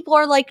 some people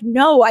are like,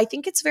 no, I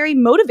think it's very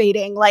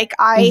motivating. Like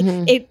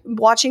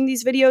watching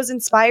these videos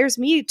inspires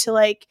me to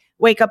like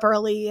wake up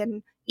early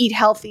and eat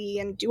healthy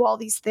and do all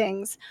these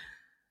things.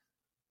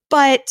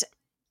 But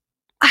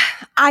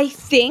I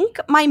think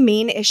my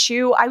main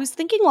issue, I was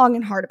thinking long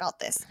and hard about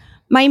this.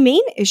 My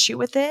main issue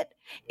with it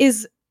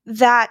is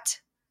that,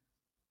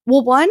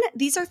 well, one,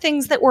 these are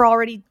things that we're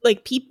already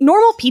like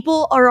normal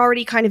people are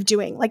already kind of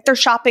doing. Like they're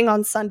shopping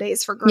on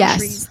Sundays for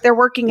groceries. Yes. They're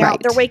working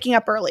out. They're waking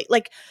up early.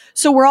 Like,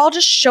 so we're all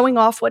just showing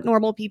off what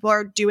normal people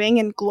are doing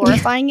and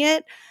glorifying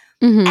it.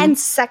 And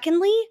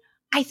secondly,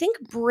 I think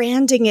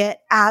branding it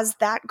as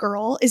that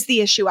girl is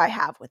the issue I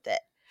have with it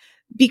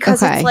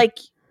because it's like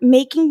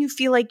making you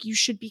feel like you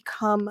should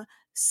become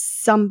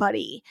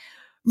somebody.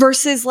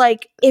 Versus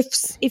like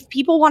if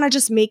people want to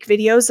just make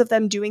videos of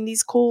them doing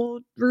these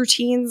cool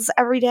routines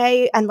every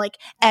day and like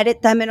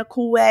edit them in a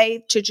cool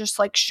way to just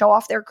like show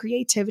off their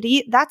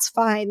creativity, that's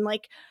fine.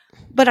 Like,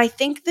 but I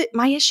think that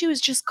my issue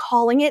is just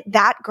calling it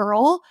that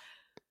girl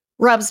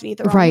rubs me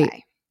the wrong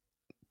way.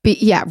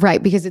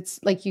 Because it's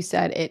like you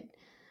said, it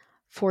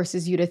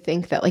forces you to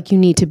think that like you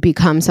need to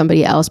become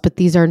somebody else. But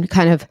these are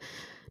kind of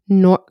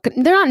they're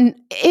not.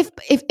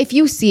 If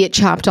you see it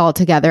chopped all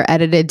together,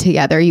 edited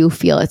together, you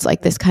feel it's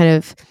like this kind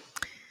of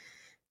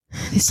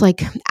it's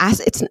like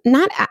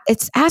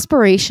it's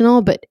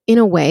aspirational, but in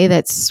a way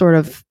that's sort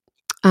of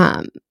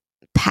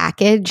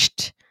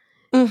packaged.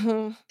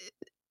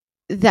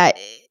 That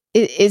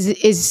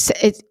is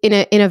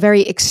in a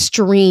very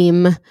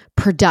extreme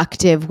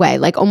productive way,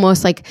 like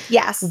almost like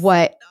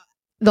what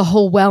the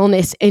whole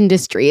wellness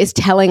industry is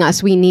telling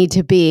us we need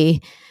to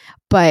be,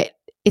 but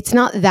it's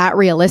not that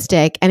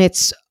realistic, and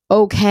it's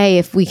okay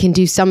if we can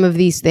do some of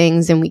these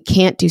things and we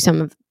can't do some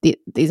of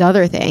these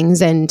other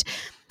things. And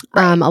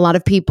a lot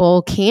of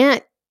people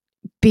can't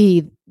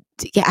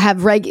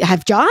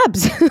have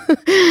jobs.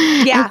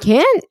 And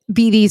can't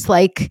be these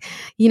like,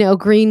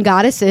 green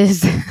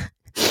goddesses.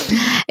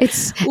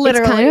 It's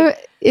literally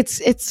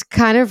it's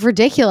kind of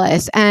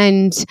ridiculous.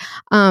 And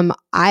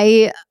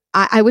I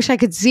wish I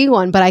could see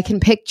one, but I can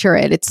picture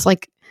it. It's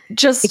like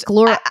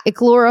it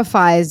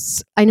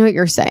glorifies. I know what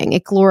you're saying.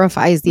 It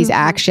glorifies these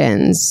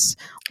actions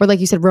or like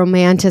you said,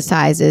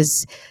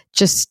 romanticizes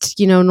just,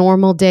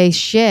 normal day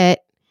shit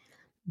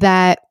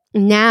that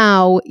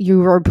now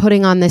you are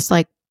putting on this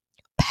like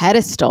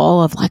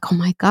pedestal of like, oh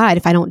my God,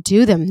 if I don't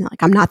do them,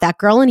 like I'm not that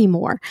girl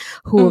anymore.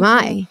 Who am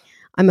I?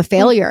 I'm a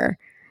failure.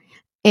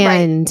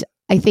 And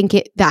I think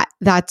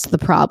that's the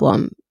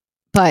problem.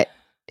 But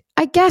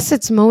I guess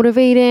it's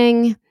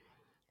motivating.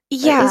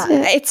 Yeah,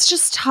 it's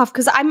just tough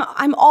because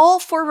I'm all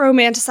for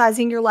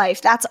romanticizing your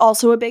life. That's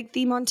also a big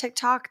theme on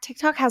TikTok.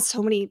 TikTok has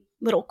so many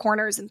little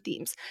corners and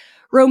themes.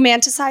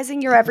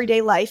 Romanticizing your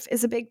everyday life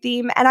is a big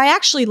theme. And I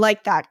actually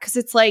like that because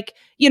it's like,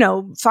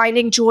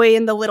 finding joy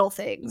in the little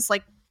things.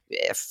 Like,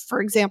 if,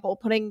 for example,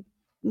 putting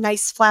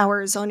nice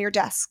flowers on your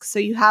desk so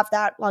you have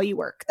that while you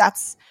work.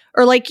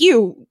 Or like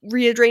you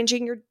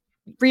rearranging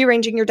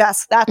your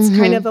desk. That's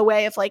kind of a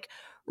way of like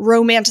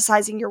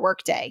romanticizing your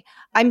workday.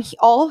 I'm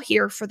all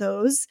here for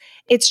those.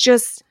 It's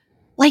just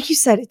like you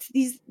said, it's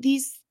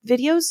these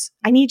videos.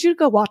 I need you to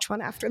go watch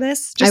one after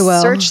this.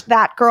 Just search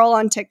that girl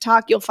on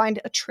TikTok. You'll find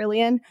a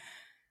trillion.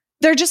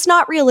 They're just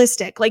not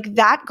realistic. Like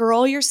that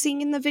girl you're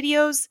seeing in the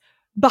videos,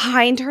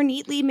 behind her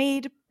neatly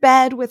made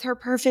bed with her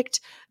perfect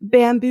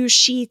bamboo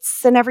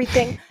sheets and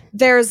everything,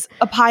 there's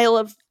a pile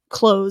of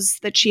clothes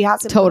that she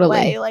hasn't put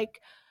away.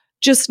 Like,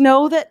 just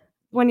know that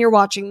when you're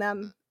watching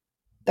them,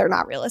 they're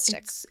not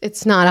realistic.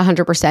 It's not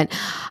 100%.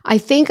 I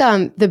think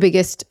the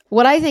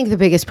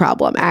biggest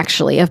problem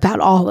actually about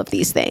all of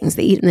these things,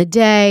 the eat in the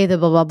day, the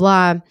blah, blah,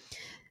 blah,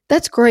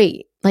 that's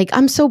great. Like,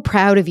 I'm so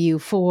proud of you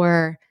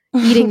for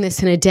eating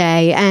this in a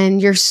day,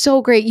 and you're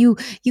so great. You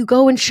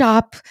go and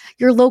shop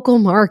your local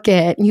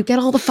market and you get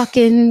all the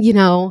fucking,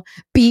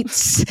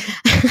 beets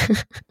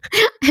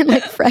and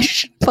like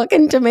fresh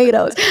fucking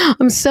tomatoes.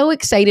 I'm so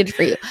excited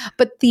for you.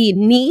 But the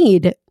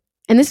need,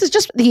 and this is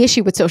just the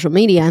issue with social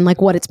media and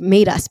like what it's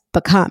made us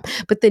become,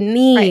 but the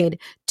need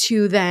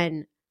to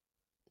then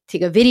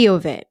take a video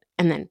of it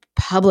and then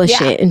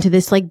publish it into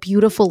this like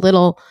beautiful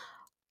little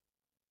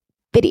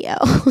video,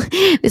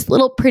 this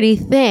little pretty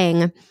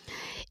thing,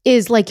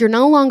 is like you're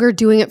no longer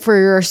doing it for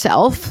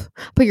yourself,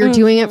 but you're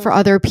doing it for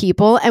other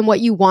people and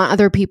what you want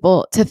other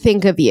people to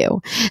think of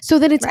you. So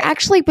that it's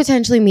actually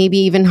potentially maybe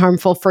even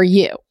harmful for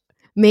you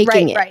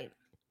making it. Right.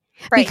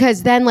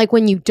 Because then like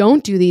when you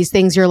don't do these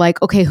things, you're like,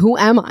 okay, who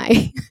am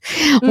I?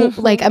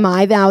 Like, am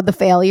I now the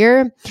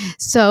failure?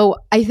 So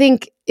I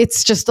think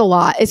it's just a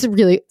lot. It's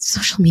really,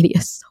 social media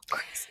is so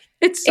crazy.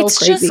 It's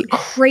crazy. Just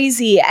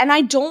crazy. And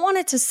I don't want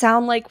it to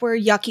sound like we're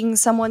yucking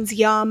someone's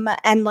yum.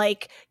 And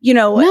like,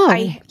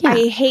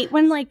 I hate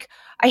when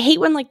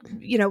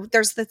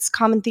there's this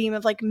common theme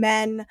of like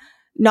men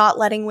not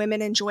letting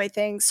women enjoy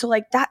things. So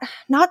like that,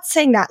 not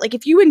saying that, like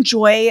if you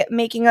enjoy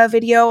making a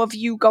video of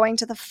you going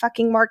to the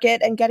fucking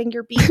market and getting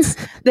your beets,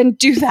 then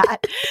do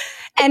that.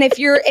 And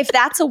if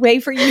that's a way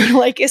for you to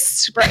like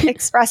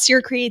express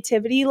your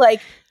creativity,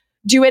 like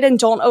do it and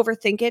don't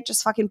overthink it.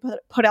 Just fucking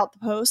put out the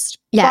post.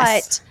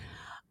 Yes. But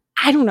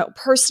I don't know.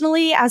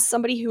 Personally, as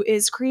somebody who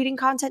is creating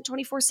content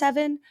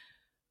 24/7,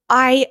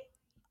 I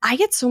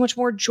get so much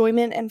more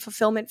enjoyment and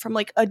fulfillment from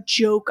like a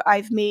joke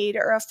I've made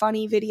or a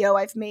funny video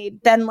I've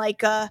made than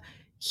like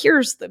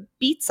here's the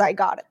beets I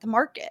got at the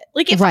market.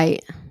 Like I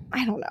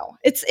don't know.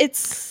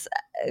 It's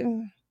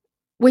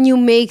when you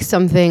make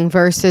something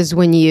versus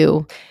when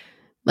you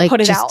like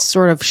put it just out.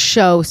 Sort of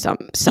show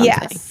something.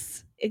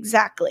 Yes,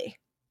 exactly.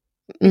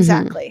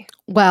 Exactly.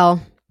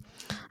 Well,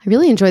 I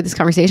really enjoyed this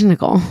conversation,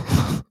 Nicole.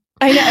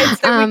 I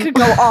know. We could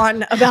go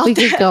on about We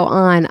could go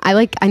on. I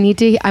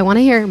want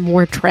to hear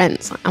more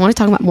trends. I want to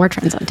talk about more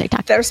trends on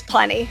TikTok. There's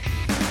plenty.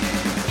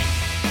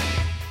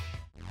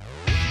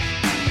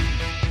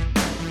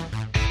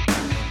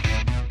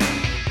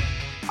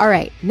 All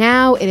right.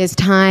 Now it is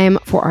time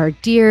for our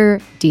Dear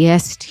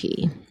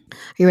DST. Are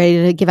you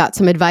ready to give out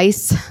some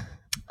advice?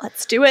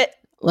 Let's do it.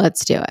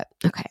 Let's do it.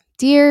 Okay.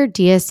 Dear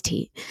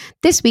DST,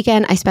 this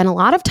weekend I spent a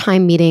lot of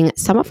time meeting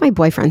some of my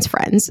boyfriend's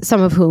friends, some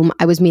of whom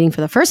I was meeting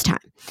for the first time.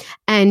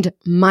 And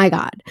my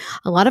God,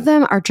 a lot of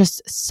them are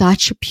just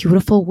such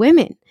beautiful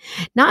women.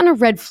 Not in a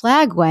red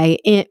flag way,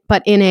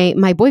 but in a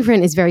my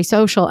boyfriend is very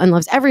social and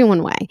loves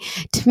everyone way.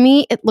 To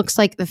me, it looks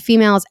like the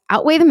females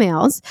outweigh the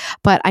males,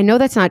 but I know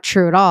that's not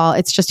true at all.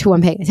 It's just who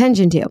I'm paying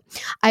attention to.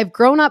 I've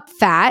grown up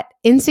fat,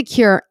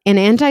 insecure, and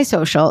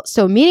antisocial,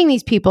 so meeting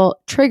these people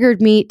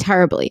triggered me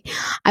terribly.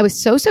 I was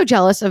so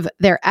jealous of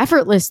their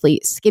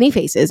effortlessly skinny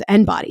faces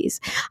and bodies.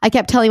 I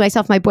kept telling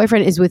myself my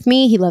boyfriend is with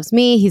me, he loves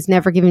me, he's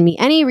never given me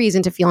any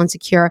reason to feel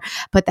insecure,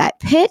 but that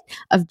pit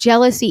of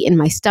jealousy in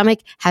my stomach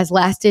has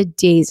lasted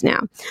days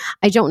now.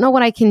 I don't know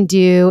what I can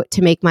do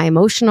to make my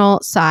emotional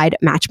side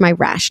match my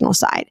rational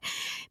side.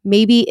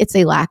 Maybe it's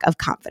a lack of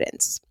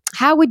confidence.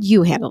 How would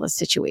you handle this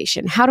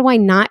situation? How do I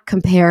not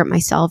compare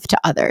myself to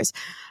others?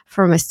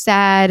 From a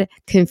sad,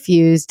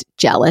 confused,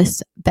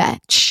 jealous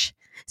bitch.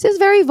 This is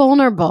very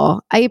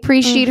vulnerable. I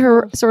appreciate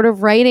her sort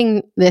of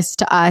writing this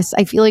to us.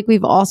 I feel like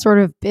we've all sort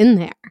of been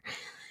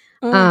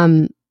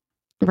there.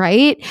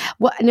 Right?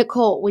 What,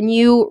 Nicole, when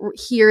you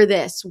hear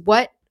this,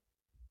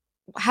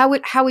 how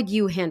would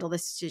you handle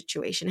this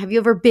situation? Have you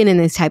ever been in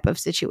this type of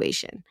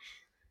situation?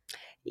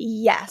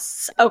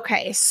 Yes.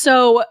 Okay.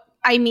 So,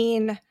 I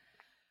mean,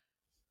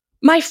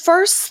 my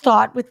first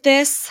thought with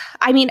this,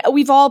 I mean,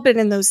 we've all been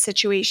in those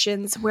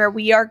situations where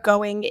we are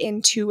going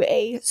into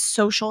a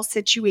social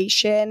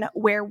situation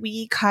where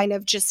we kind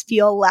of just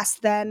feel less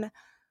than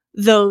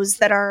those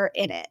that are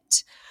in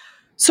it.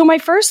 So my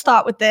first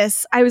thought with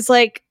this, I was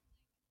like,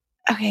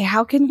 okay,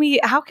 how can we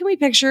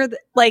picture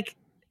like,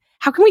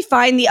 how can we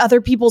find the other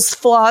people's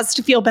flaws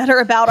to feel better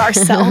about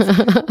ourselves?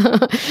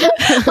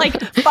 Like,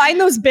 find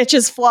those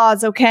bitches'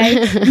 flaws,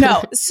 okay?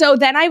 No. So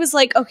then I was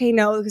like, okay,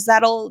 no, because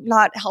that'll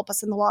not help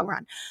us in the long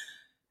run.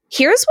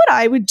 Here's what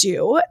I would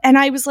do. And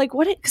I was like,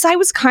 because I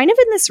was kind of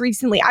in this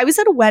recently. I was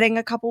at a wedding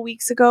a couple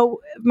weeks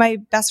ago, my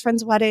best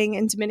friend's wedding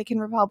in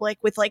Dominican Republic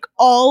with like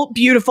all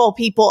beautiful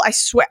people. I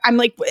swear. I'm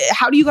like,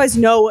 how do you guys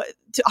know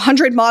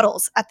 100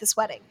 models at this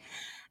wedding?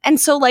 And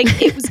so like,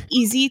 it was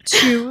easy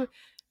to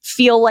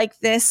feel like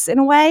this in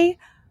a way.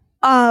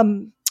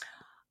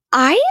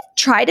 I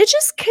try to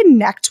just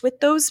connect with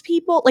those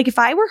people. Like if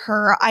I were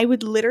her, I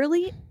would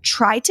literally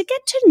try to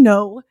get to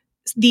know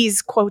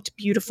these quote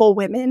beautiful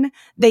women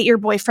that your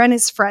boyfriend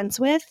is friends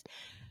with.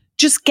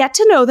 Just get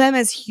to know them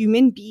as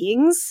human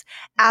beings,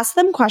 ask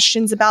them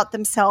questions about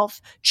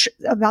themselves,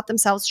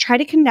 try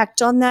to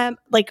connect on them,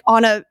 like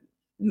on a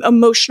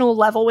emotional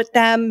level with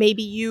them.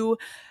 Maybe you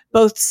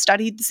both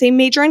studied the same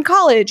major in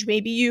college.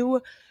 Maybe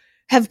you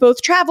have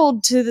both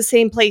traveled to the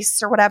same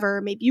place or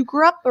whatever. Maybe you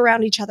grew up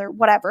around each other,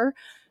 whatever.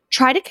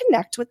 Try to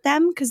connect with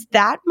them because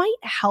that might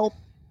help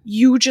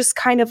you just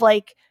kind of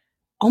like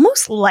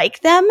almost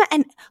like them.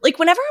 And like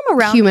whenever I'm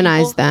around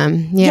humanize people,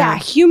 them. Yeah,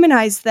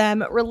 humanize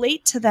them,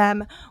 relate to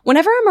them.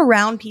 Whenever I'm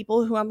around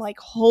people who I'm like,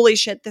 holy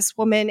shit, this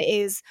woman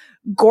is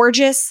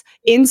gorgeous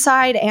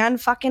inside and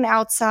fucking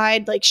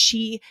outside. Like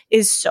she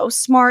is so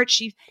smart.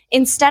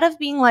 Instead of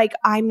being like,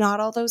 I'm not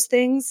all those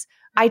things,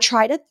 I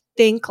try to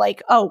think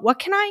like, oh, what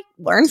can I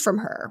learn from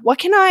her? What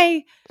can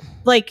I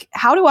like,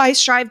 how do I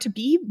strive to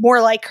be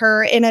more like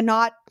her in a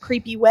not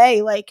creepy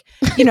way? Like,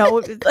 you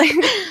know,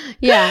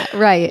 yeah,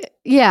 right.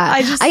 Yeah.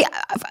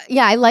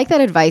 I like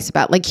that advice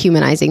about like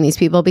humanizing these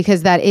people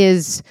because that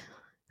is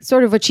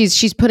sort of what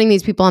she's putting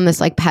these people on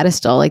this like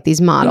pedestal, like these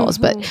models,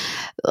 but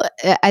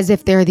as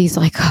if they're these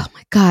like, oh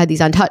my God, these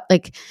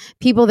like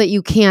people that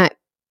you can't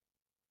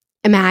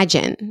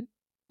imagine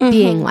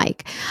being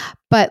like.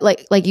 But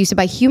like you said,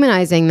 by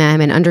humanizing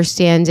them and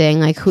understanding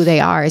like who they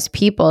are as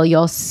people,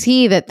 you'll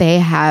see that they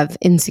have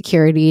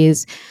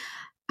insecurities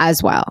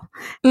as well.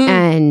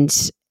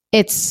 And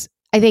I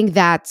think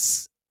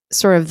that's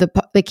sort of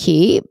the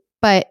key.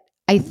 But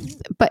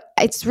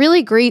it's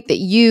really great that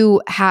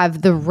you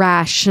have the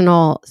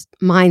rational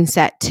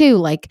mindset too.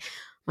 Like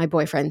my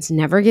boyfriend's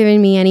never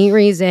given me any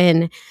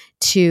reason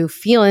to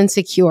feel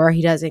insecure.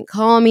 He doesn't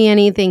call me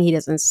anything. He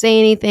doesn't say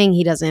anything.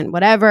 He doesn't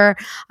whatever.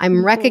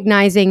 I'm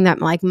recognizing that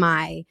like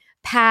my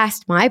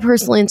past, my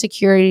personal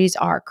insecurities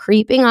are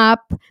creeping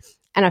up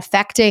and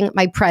affecting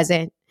my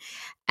present.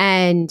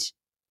 And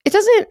it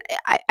doesn't,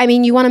 I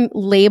mean, you want to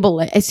label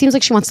it. It seems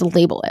like she wants to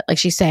label it. Like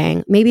she's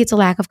saying, maybe it's a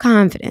lack of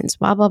confidence,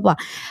 blah, blah, blah.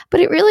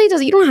 But it really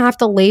doesn't. You don't have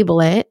to label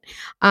it.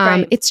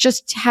 Right. It's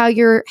just how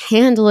you're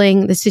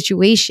handling the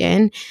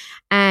situation.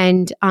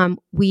 And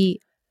we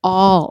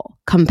all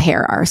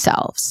compare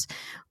ourselves.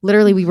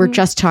 Literally, we were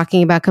just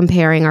talking about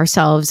comparing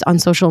ourselves on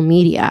social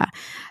media.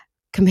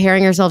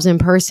 Comparing ourselves in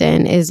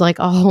person is like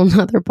a whole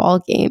nother ball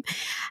game.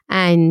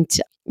 And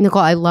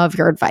Nicole, I love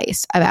your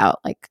advice about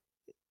like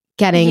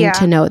getting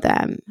to know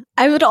them.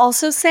 I would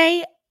also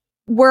say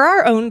we're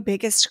our own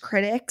biggest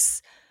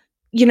critics.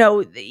 You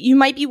know, you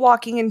might be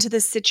walking into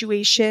this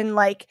situation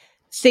like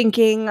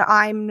thinking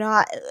I'm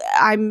not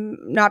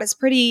as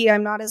pretty,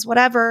 I'm not as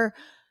whatever.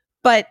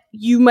 But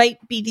you might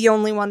be the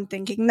only one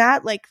thinking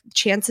that. Like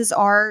chances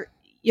are,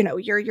 you know,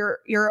 you're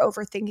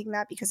overthinking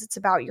that because it's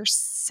about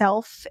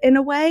yourself in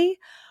a way.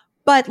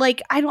 But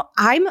like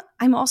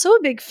I'm also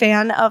a big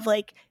fan of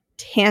like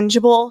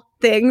tangible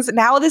things.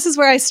 Now this is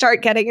where I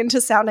start getting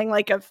into sounding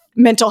like a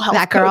mental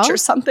health coach or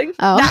something.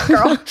 Oh. That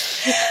girl.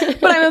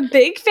 But I'm a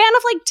big fan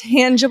of like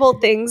tangible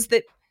things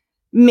that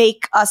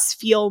make us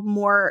feel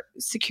more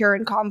secure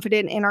and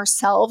confident in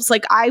ourselves.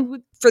 Like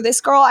for this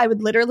girl, I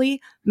would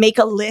literally make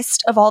a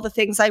list of all the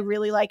things I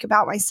really like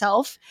about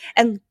myself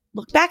and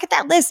look back at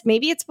that list.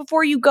 Maybe it's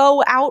before you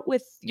go out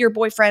with your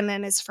boyfriend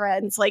and his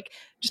friends. Like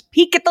just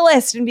peek at the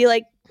list and be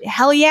like,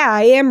 hell yeah,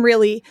 I am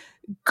really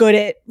good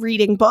at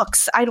reading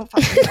books. I don't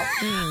fucking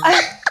know.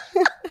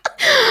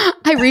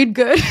 I read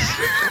good.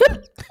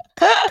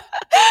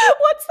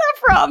 What's that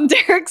from?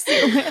 Derek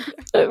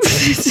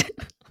Zoolander.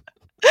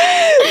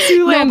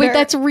 No, but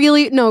that's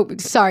really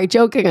sorry,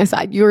 joking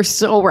aside, you're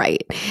so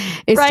right.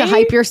 It's to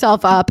hype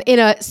yourself up in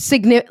a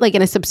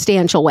in a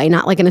substantial way,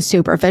 not like in a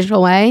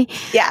superficial way.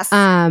 Yes.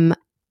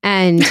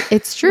 And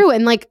it's true.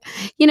 And like,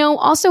 you know,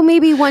 also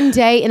maybe one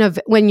day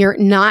when you're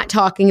not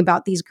talking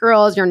about these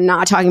girls, you're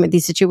not talking about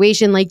these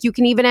situations, like you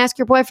can even ask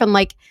your boyfriend,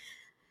 like,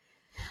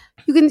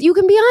 you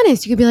can be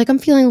honest. You can be like, I'm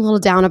feeling a little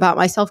down about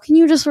myself. Can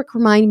you just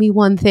remind me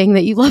one thing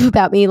that you love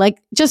about me?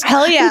 Like, just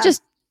hell yeah.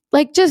 Just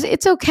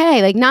it's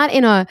okay. Like not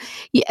in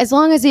as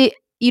long as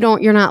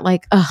you're not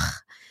like, ugh,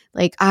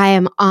 like I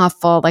am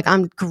awful, like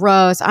I'm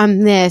gross,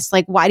 I'm this,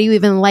 like why do you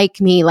even like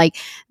me? Like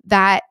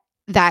that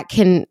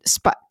can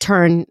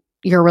turn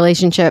your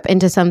relationship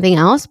into something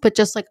else. But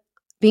just like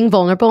being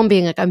vulnerable and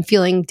being like, I'm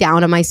feeling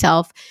down on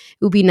myself,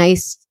 it would be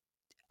nice,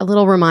 a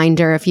little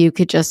reminder if you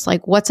could just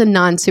like, what's a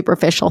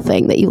non-superficial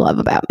thing that you love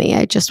about me?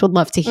 I just would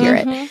love to hear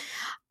it.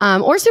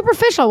 Or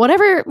superficial,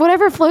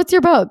 whatever floats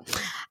your boat.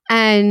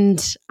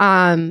 And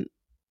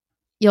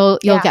you'll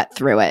get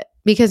through it,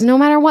 because no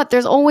matter what,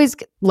 there's always,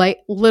 like,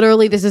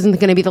 literally this isn't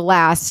going to be the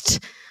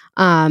last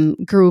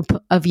group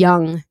of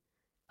young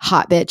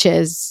hot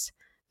bitches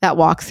that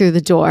walk through the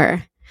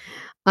door.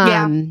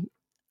 You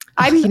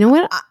know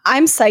what?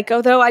 I'm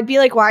psycho though. I'd be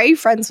like, why are you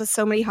friends with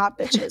so many hot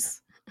bitches?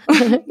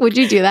 Would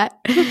you do that?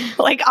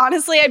 Like,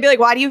 honestly, I'd be like,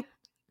 why do you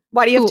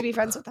have to be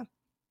friends with them?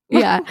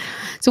 Yeah.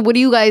 So what do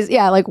you guys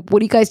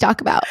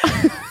talk about?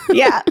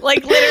 Yeah.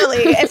 Like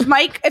literally,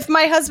 if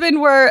my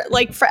husband were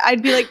like,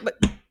 I'd be like, but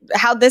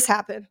how'd this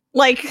happen?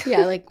 Like,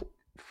 yeah. Like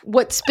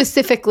what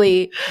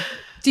specifically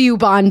do you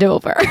bond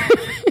over?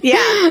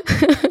 Yeah,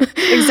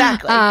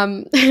 exactly.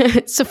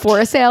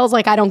 Sephora sales.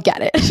 Like, I don't get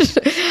it.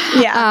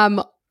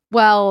 Yeah.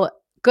 Well,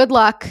 good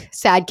luck,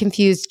 sad,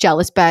 confused,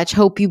 jealous bitch.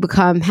 Hope you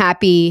become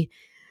happy,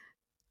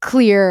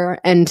 clear,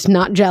 and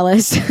not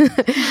jealous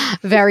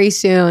very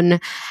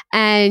soon.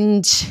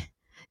 And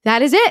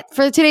that is it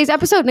for today's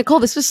episode. Nicole,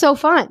 this was so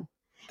fun.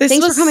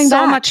 Thanks for coming so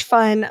back. much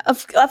fun.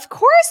 Of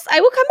course,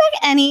 I will come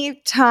back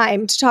any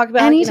time to talk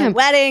about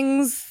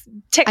weddings,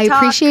 TikTok. I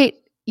appreciate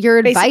your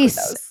advice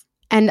those.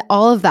 And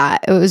all of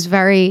that. It was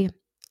very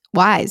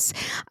wise.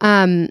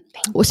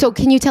 So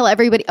can you tell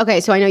everybody,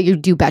 okay, so I know you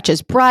do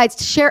Betches Brides,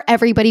 to share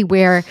everybody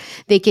where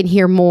they can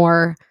hear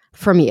more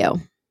from you.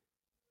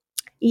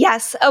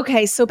 Yes.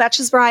 Okay. So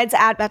Betches Brides,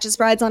 at Betches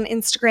Brides on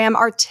Instagram.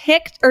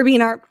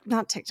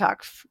 Not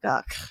TikTok.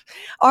 Ugh.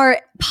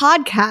 Our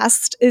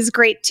podcast is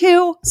great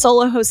too.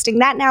 Solo hosting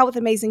that now with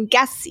amazing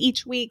guests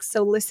each week.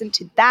 So listen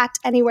to that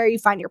anywhere you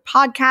find your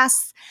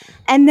podcasts.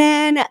 And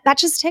then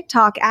Betches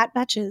TikTok, at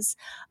Betches.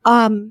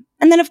 And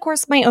then of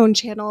course my own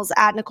channels,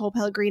 at Nicole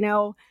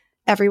Pellegrino,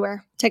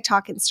 everywhere.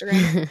 TikTok,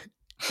 Instagram.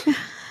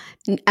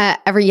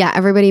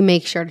 Everybody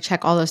make sure to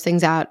check all those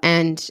things out.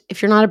 And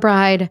if you're not a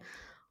bride,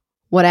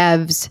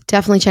 whatevs,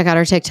 definitely check out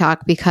our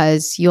TikTok,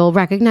 because you'll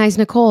recognize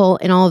Nicole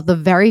in all of the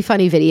very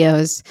funny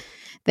videos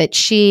that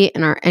she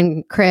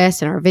and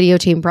Chris and our video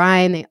team,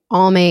 Brian, they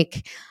all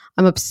make.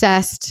 I'm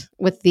obsessed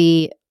with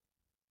the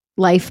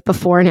life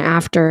before and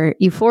after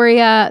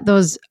Euphoria.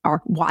 Those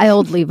are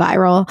wildly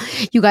viral.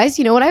 You guys,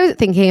 you know what I was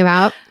thinking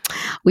about?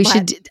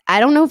 I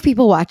don't know if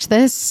people watch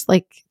this.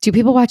 Like, do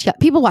people watch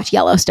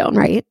Yellowstone,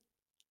 right?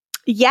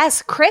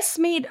 Yes, Chris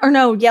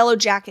Yellow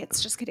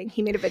Jackets. Just kidding.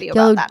 He made a video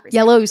about that recently.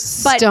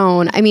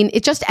 Yellowstone. I mean,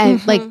 it just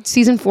ended. Like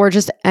season 4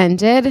 just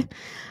ended,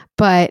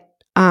 but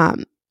I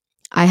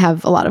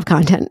have a lot of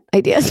content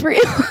ideas for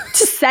you.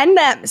 Send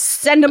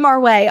them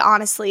our way.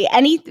 Honestly,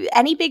 any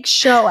big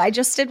show. I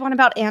just did one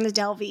about Anna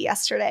Delvey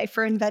yesterday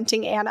for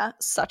Inventing Anna.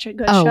 Such a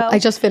good show. I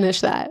just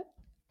finished that.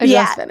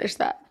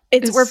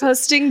 We're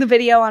posting the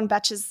video on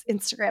Betches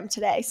Instagram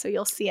today, so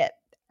you'll see it.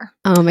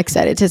 I'm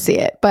excited to see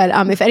it. But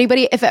if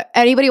anybody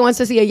wants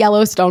to see a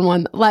Yellowstone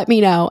one, let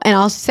me know, and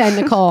I'll send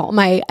Nicole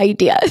my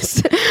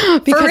ideas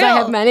because I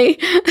have many.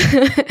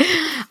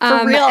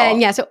 For real.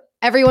 And yeah, so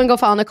everyone go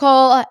follow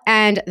Nicole.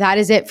 And that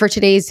is it for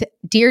today's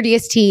Dear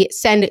DST.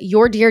 Send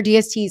your Dear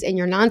DSTs and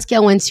your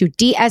non-scale wins to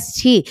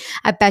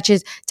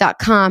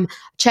dst@betches.com.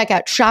 Check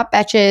out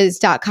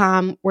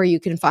shopbetches.com, where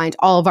you can find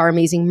all of our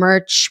amazing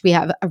merch. We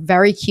have a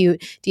very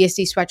cute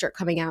DST sweatshirt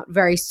coming out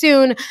very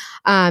soon.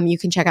 You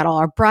can check out all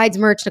our brides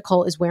merch.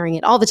 Nicole is wearing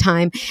it all the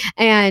time.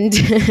 And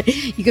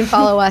you can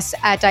follow us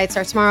at Diet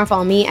Starts Tomorrow.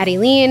 Follow me at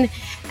Aileen.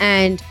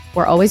 And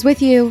we're always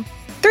with you.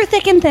 Through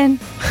thick and thin.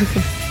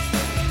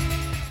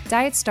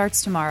 Diet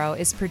Starts Tomorrow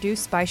is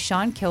produced by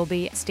Sean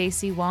Kilby,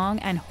 Stacey Wong,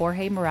 and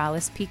Jorge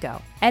Morales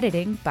Pico.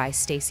 Editing by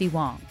Stacey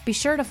Wong. Be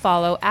sure to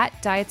follow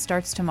at Diet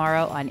Starts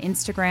Tomorrow on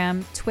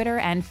Instagram, Twitter,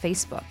 and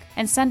Facebook.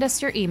 And send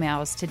us your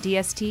emails to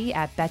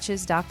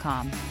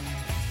dst@betches.com.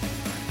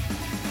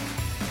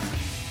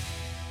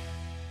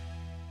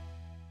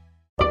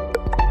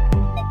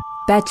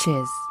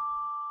 Betches.